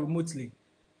computer remotely.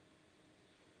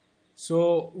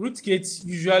 So rootkits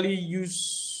usually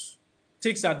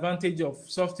takes advantage of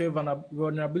software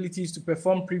vulnerabilities to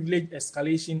perform privilege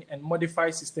escalation and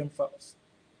modify system files.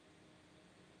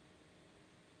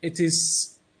 It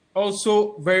is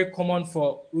also very common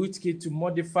for rootkit to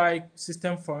modify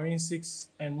system forensics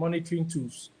and monitoring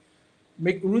tools.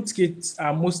 Rootkits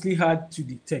are mostly hard to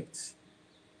detect.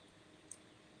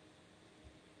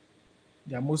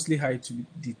 They are mostly hard to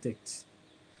detect.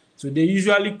 So they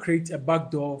usually create a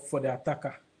backdoor for the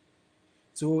attacker.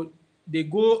 So they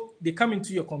come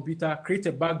into your computer, create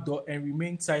a backdoor, and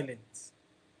remain silent.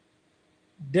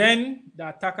 Then the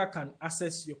attacker can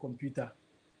access your computer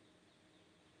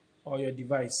or your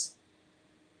device.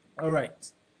 All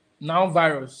right. Now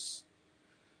virus.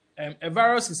 A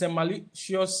virus is a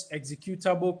malicious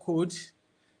executable code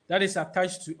that is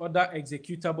attached to other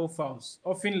executable files,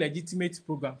 often legitimate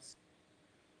programs.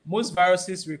 Most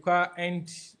viruses require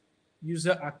end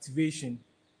user activation.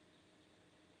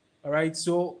 All right,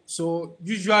 so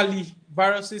usually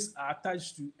viruses are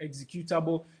attached to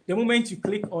executable. The moment you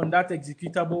click on that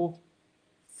executable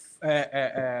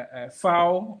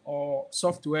file or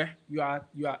software, you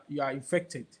are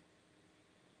infected.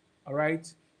 All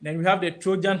right. Then we have the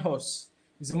Trojan horse.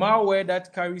 It's malware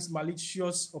that carries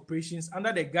malicious operations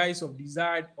under the guise of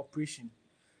desired operation.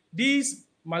 These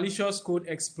malicious code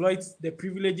exploits the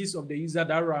privileges of the user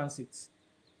that runs it.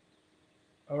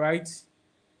 All right.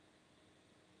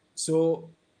 So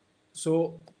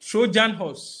Trojan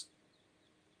horse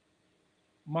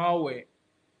malware.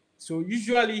 So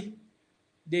usually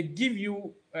they give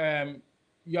you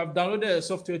you have downloaded a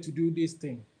software to do this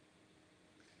thing.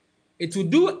 It will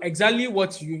do exactly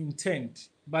what you intend,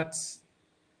 but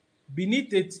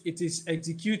beneath it, it is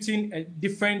executing a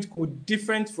different code,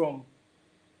 different from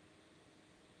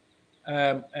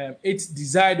its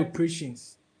desired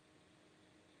operations.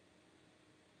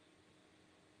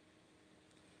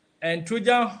 And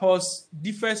Trojan horse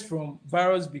differs from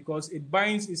virus because it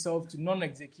binds itself to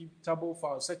non-executable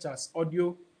files such as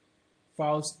audio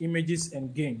files, images,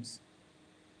 and games.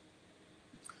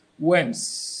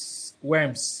 Worms.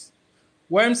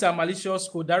 Worms are malicious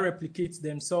code that replicates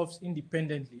themselves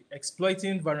independently,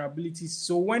 exploiting vulnerabilities.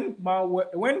 So when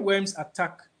worms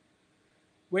attack,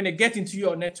 when they get into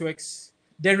your networks,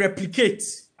 they replicate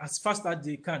as fast as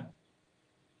they can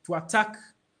to attack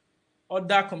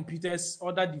other computers,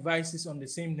 other devices on the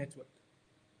same network.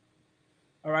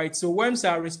 All right, so worms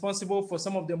are responsible for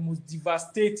some of the most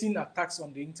devastating attacks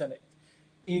on the internet.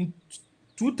 In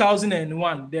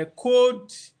 2001, the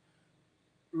code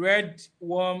red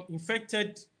worm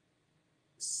infected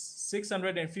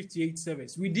 658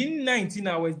 servers. Within 19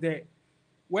 hours, the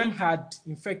worm had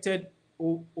infected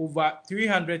over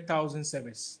 300,000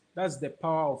 servers. That's the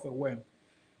power of a worm.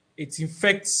 It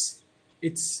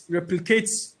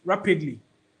replicates rapidly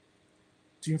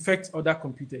to infect other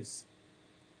computers.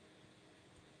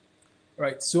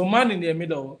 Right. So man in the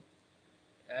middle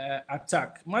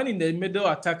attack. Man in the middle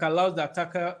attack allows the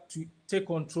attacker to take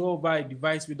control over a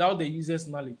device without the user's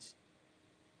knowledge.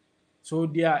 So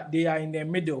they are in the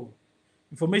middle.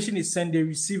 Information is sent, they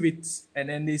receive it, and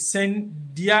then they send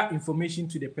their information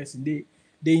to the person.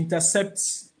 They intercept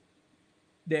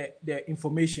the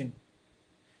information.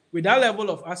 With that level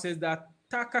of access, the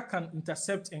attacker can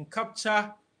intercept and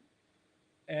capture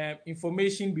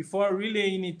information before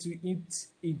relaying it to its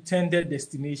intended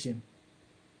destination.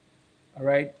 All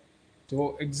right.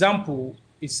 So, example,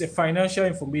 it's a financial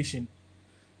information.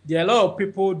 There are a lot of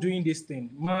people doing this thing,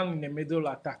 man in the middle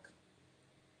attack.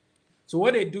 So,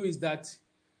 what they do is that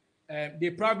they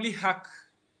probably hack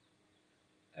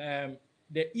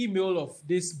the email of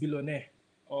this billionaire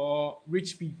or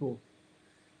rich people,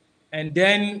 and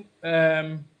then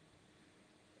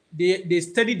they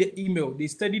study the email. They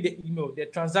study the email, the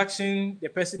transaction the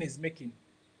person is making.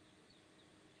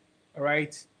 All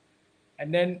right.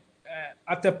 And then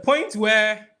at the point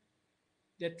where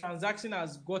the transaction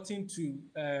has gotten to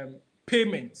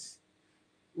payment,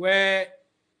 where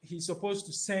he's supposed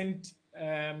to send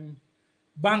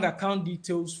bank account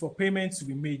details for payments to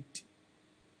be made,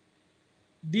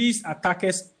 these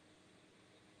attackers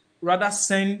rather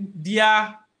send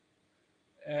their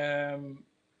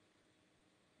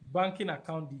banking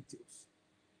account details.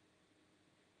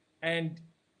 And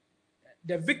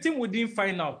the victim wouldn't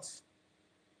find out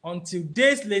until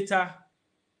days later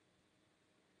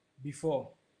before.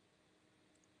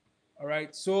 All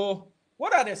right. So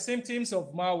what are the symptoms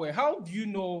of malware? How do you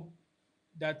know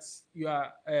that you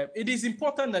are, it is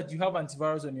important that you have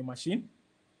antivirus on your machine,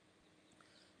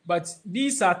 but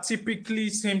these are typically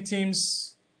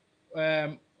symptoms,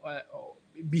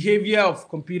 behavior of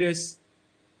computers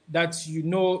that you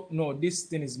know, no, this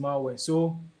thing is malware.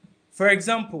 So for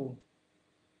example,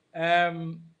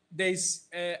 there's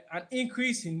an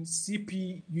increase in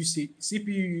CPU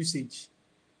usage.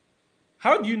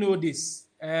 How do you know this?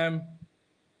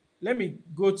 Let me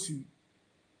go to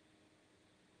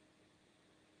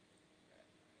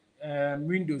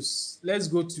Windows. Let's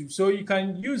go to, so you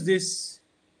can use this.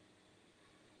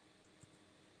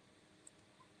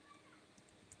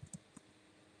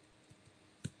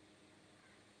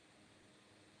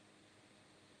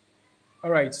 All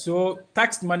right, so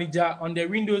Task Manager on the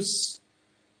Windows,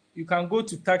 you can go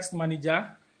to Task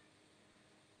Manager,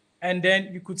 and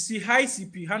then you could see high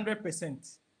CPU,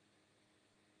 100%.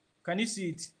 Can you see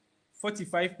it?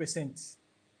 45%.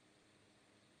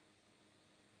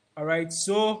 All right,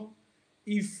 so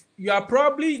if you are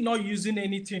probably not using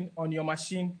anything on your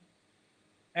machine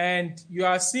and you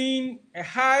are seeing a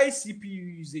high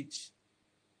CPU usage,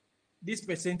 this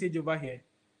percentage over here,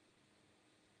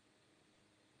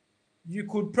 you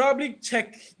could probably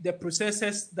check the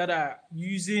processors that are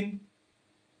using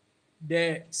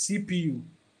the CPU.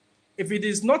 If it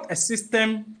is not a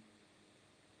system,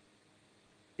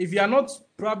 if you are not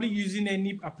probably using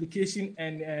any application,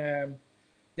 and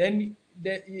then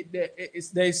there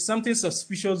is something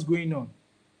suspicious going on.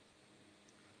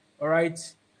 All right.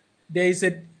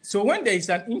 So when there is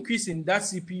an increase in that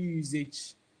CPU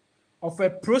usage of a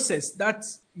process that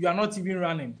you are not even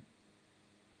running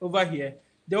over here,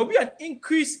 there will be an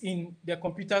increase in the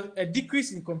computer, a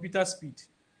decrease in computer speed.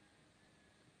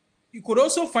 You could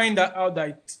also find out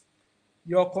that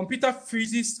your computer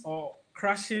freezes or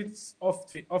crashes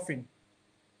often.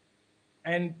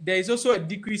 And there is also a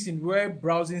decrease in web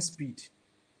browsing speed.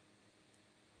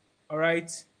 All right.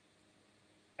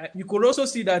 You could also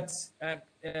see that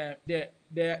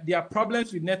there are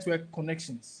problems with network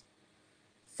connections.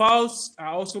 Files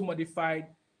are also modified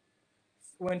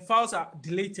when files are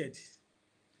deleted,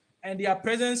 and the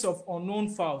presence of unknown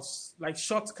files like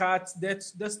shortcuts,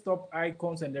 desktop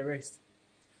icons, and the rest.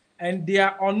 And they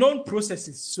are unknown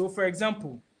processes. So for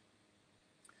example,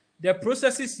 the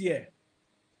processes here,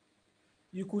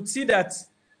 you could see that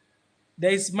there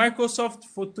is Microsoft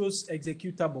Photos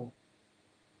executable.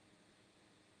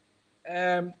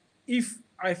 If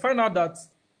I find out that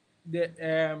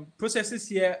the processes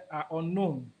here are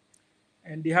unknown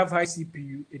and they have high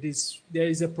CPU, there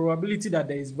is a probability that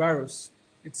there is virus.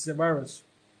 It's a virus.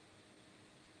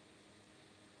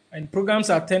 And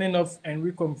programs are turning off and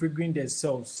reconfiguring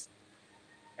themselves.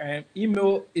 And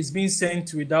email is being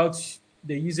sent without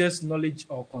the user's knowledge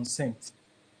or consent.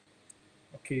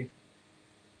 Okay.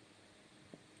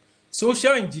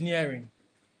 Social engineering.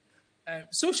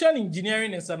 Social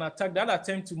engineering is an attack that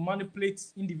attempts to manipulate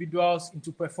individuals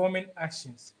into performing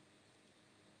actions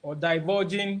or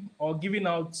divulging or giving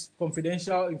out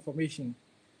confidential information.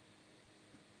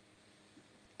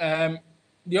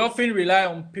 They often rely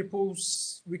on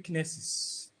people's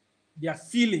weaknesses, their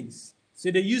feelings, So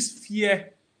they use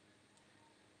fear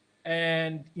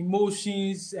and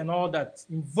emotions and all that,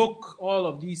 invoke all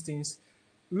of these things.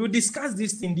 We will discuss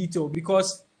this in detail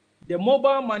because the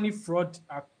mobile money fraud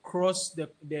across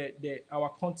our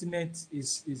continent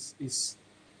is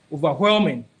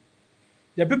overwhelming.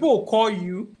 The people will call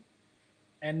you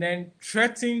and then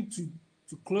threaten to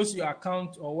close your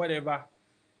account or whatever,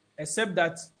 except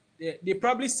that they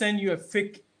probably send you a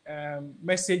fake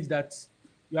message that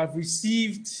you have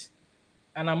received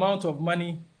an amount of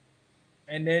money,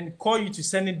 and then call you to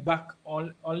send it back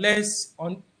unless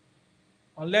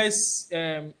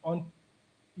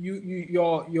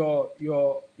your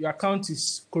account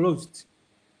is closed.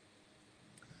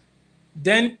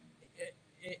 Then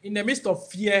in the midst of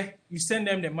fear, you send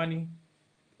them the money,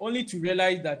 only to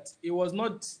realize that it was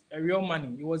not a real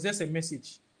money. It was just a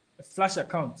message, a flash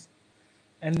account.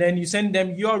 And then you send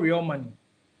them your real money.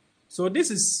 So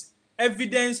this is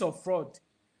evidence of fraud.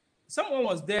 Someone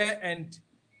was there and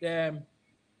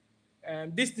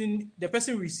this thing, the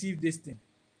person received this thing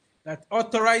that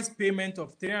authorized payment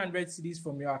of 300 cedis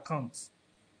from your account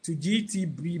to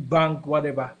GTB Bank,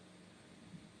 whatever.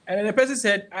 And then the person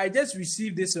said, I just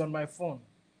received this on my phone.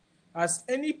 Has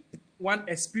anyone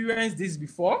experienced this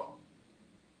before?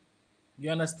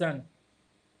 You understand?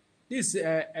 This is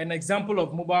an example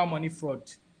of mobile money fraud.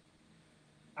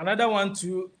 Another one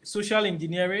to social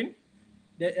engineering.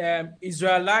 The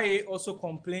Israeli also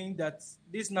complained that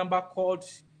this number called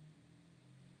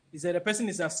is that the person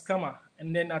is a scammer,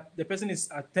 and then the person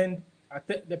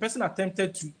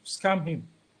attempted to scam him.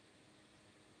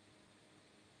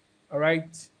 All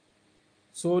right.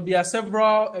 So there are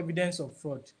several evidence of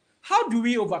fraud. How do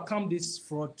we overcome this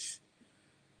fraud?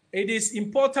 It is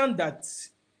important that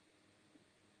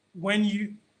when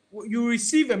you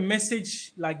receive a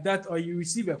message like that or you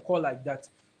receive a call like that,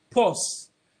 pause,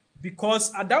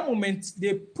 because at that moment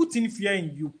they put in fear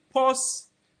in you. Pause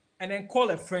and then call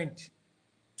a friend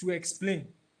to explain.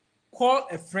 Call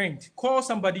a friend, call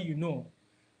somebody you know.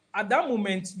 At that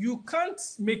moment, you can't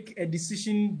make a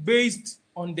decision based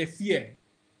on the fear.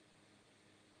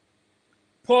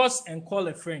 Pause and call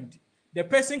a friend. The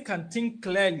person can think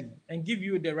clearly and give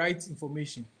you the right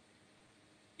information.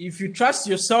 If you trust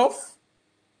yourself,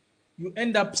 you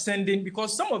end up sending,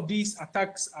 because some of these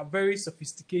attacks are very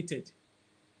sophisticated.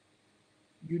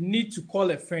 You need to call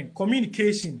a friend.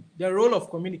 Communication, the role of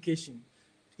communication.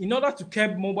 In order to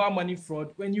curb mobile money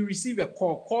fraud, when you receive a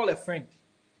call a friend,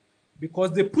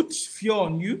 because they put fear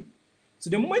on you. So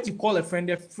the moment you call a friend,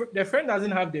 the friend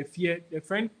doesn't have the fear. The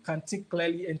friend can think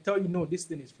clearly and tell you, no, this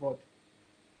thing is fraud.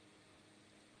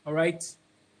 All right.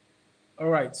 All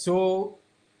right. So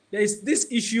there's this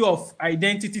issue of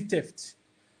identity theft.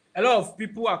 A lot of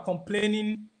people are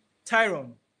complaining,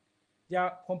 Tyron. They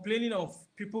are complaining of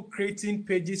people creating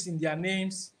pages in their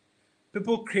names,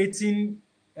 people creating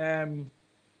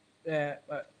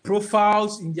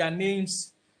profiles in their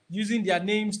names, using their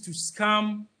names to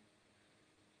scam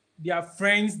their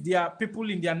friends, their people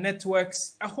in their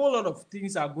networks. A whole lot of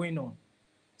things are going on.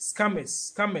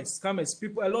 Scammers,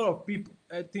 people, a lot of people,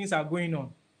 things are going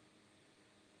on.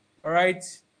 All right.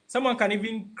 Someone can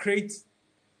even create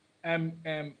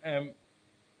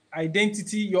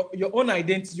identity, your own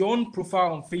identity, your own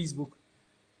profile on Facebook,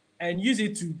 and use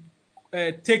it to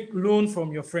take loan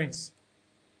from your friends.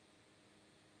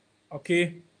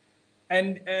 Okay.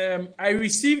 And I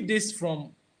received this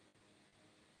from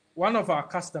one of our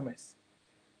customers,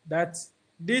 that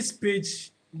this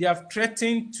page, they have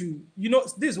threatened to,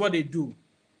 this is what they do.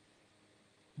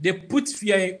 They put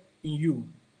fear in you.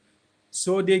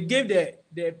 So they gave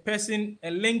the person a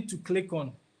link to click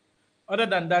on. Other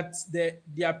than that,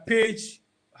 their page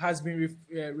has been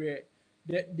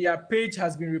their page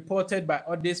has been reported by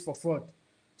others for fraud.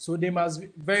 So they must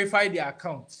verify their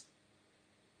account.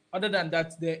 Other than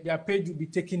that, their page will be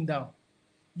taken down.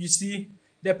 You see,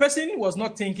 the person was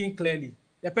not thinking clearly.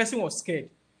 The person was scared.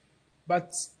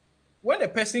 But when the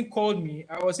person called me,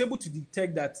 I was able to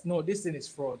detect that, no, this thing is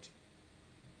fraud.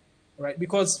 Right?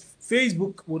 Because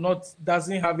Facebook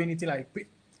doesn't have anything like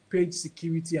page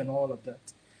security and all of that.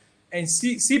 And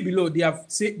see below, they have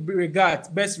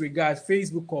best regards,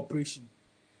 Facebook Corporation,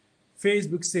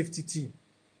 Facebook Safety Team.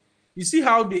 You see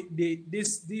how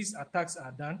these attacks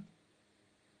are done?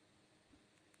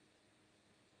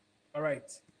 All right.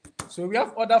 So we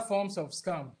have other forms of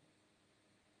scam.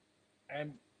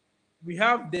 And we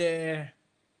have the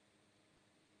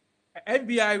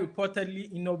FBI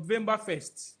reportedly in November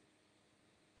 1st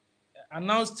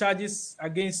announced charges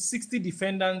against 60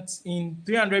 defendants in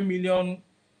 $300 million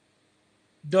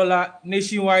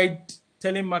nationwide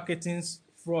telemarketing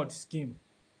fraud scheme.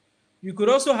 You could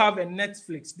also have a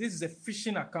Netflix. This is a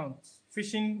phishing account.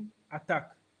 phishing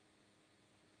attack.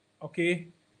 Okay.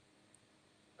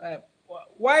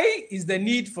 Why is the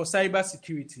need for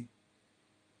cybersecurity?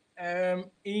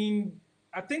 In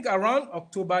I think around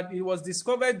October, it was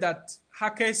discovered that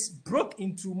hackers broke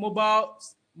into mobile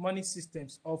money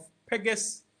systems of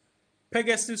Pegasus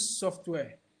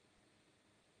software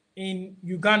in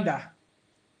Uganda,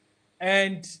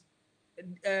 and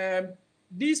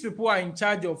these people are in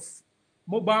charge of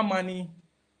mobile money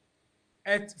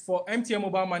for MTN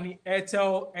Mobile Money,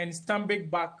 Airtel, and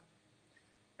Stanbic Bank,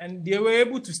 and they were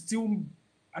able to steal,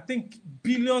 I think,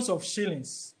 billions of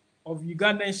shillings, of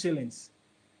Ugandan shillings.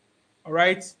 All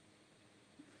right.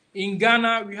 In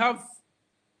Ghana, we have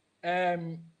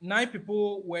 9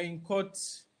 people were in court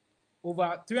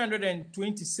over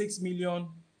 326 million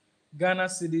Ghana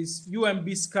cedis UMB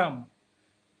scam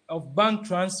of bank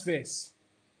transfers.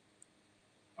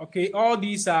 Okay, all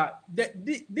these are,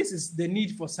 this is the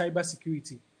need for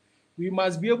cybersecurity. We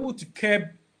must be able to curb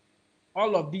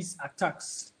all of these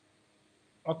attacks.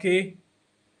 Okay,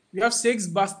 we have 6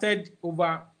 busted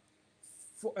over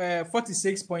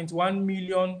 46.1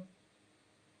 million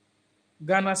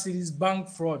Ghana cedis bank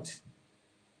fraud.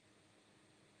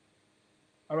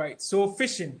 All right, so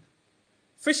phishing.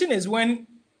 Phishing is when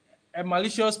a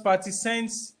malicious party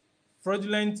sends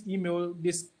fraudulent email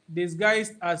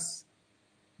disguised as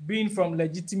being from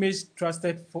legitimate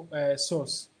trusted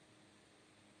source.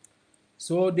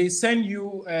 So they send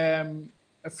you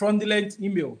a fraudulent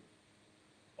email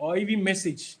or even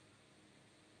message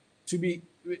to be,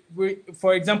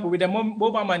 for example, with the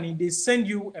mobile money, they send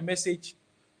you a message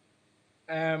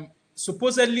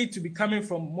supposedly to be coming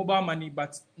from mobile money,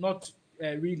 but not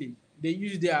really. They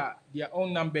use their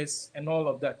own numbers and all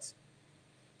of that.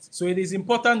 So it is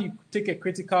important you take a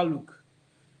critical look.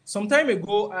 Some time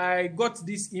ago, I got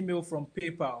this email from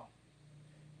PayPal,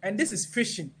 and this is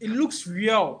phishing. It looks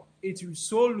real. It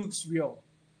so looks real.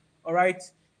 All right.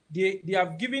 They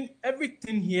have given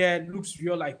everything here looks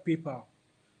real like PayPal,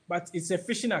 but it's a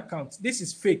phishing account. This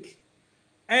is fake.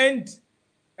 And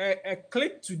a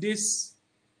click to this,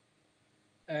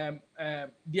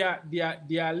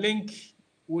 their link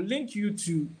will link you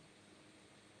to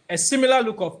a similar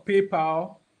look of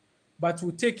PayPal, but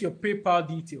will take your PayPal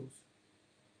details.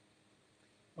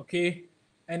 Okay,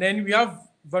 and then we have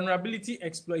vulnerability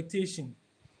exploitation.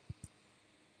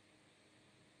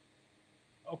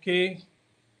 Okay,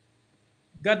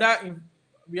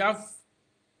 we have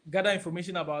gather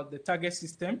information about the target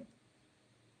system,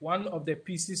 one of the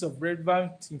pieces of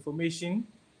relevant information.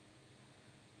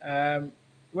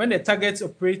 When the target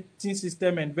operating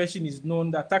system and version is known,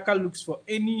 the attacker looks for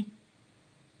any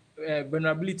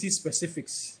vulnerability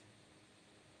specifics.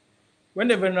 When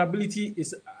the vulnerability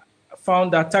is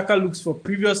found, the attacker looks for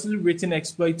previously written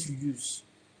exploit to use.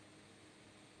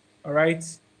 All right.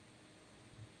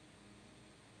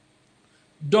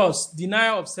 DOS,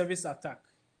 denial of service attack.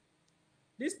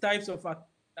 These types of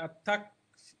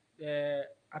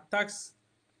attacks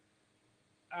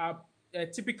are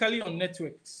typically on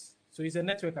networks. So it's a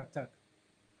network attack.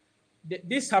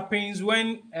 This happens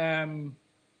when a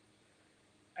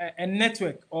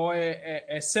network or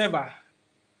a server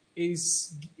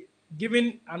is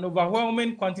given an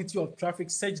overwhelming quantity of traffic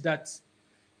such that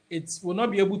it will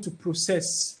not be able to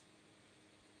process.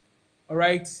 All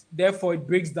right, therefore it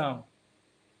breaks down.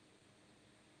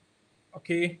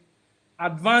 Okay,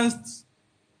 advanced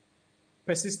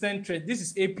persistent threat. This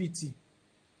is APT.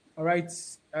 All right,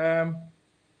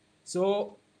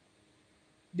 so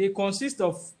they consist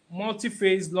of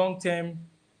multi-phase long-term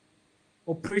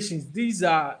operations. These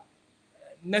are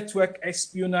network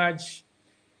espionage.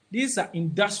 These are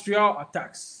industrial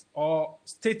attacks or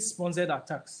state-sponsored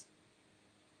attacks.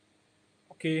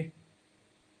 Okay.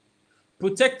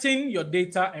 Protecting your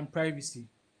data and privacy.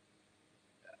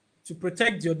 To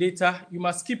protect your data, you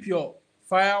must keep your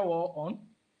firewall on.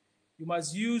 You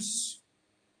must use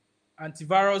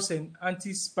antivirus and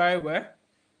anti-spyware.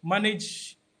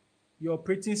 Manage your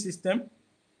operating system.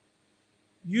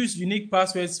 Use unique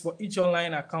passwords for each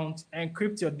online account.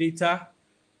 Encrypt your data.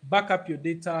 Back up your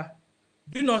data.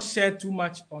 Do not share too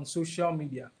much on social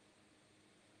media.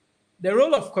 The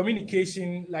role of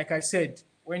communication, like I said,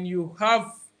 when you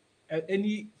have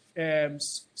any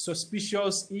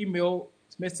suspicious email,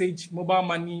 message, mobile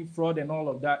money, fraud, and all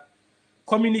of that,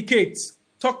 communicate,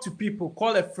 talk to people,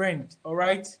 call a friend, all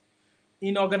right?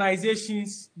 In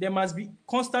organizations, there must be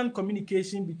constant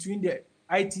communication between the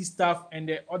IT staff and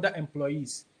the other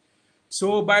employees.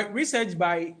 So by research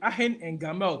by Ahen and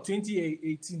Gamel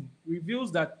 2018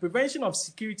 reveals that prevention of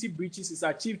security breaches is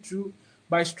achieved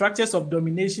by structures of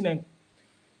domination and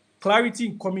clarity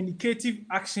in communicative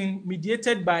action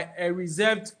mediated by a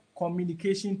reserved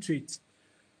communication threat.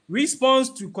 Response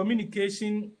to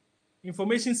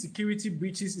information security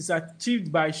breaches is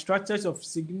achieved by structures of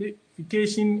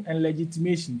signification and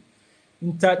legitimation,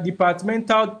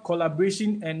 interdepartmental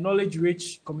collaboration, and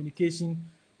knowledge-rich communication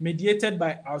mediated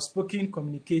by outspoken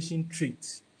communication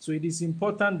traits. So it is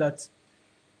important that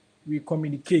we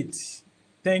communicate.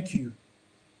 Thank you.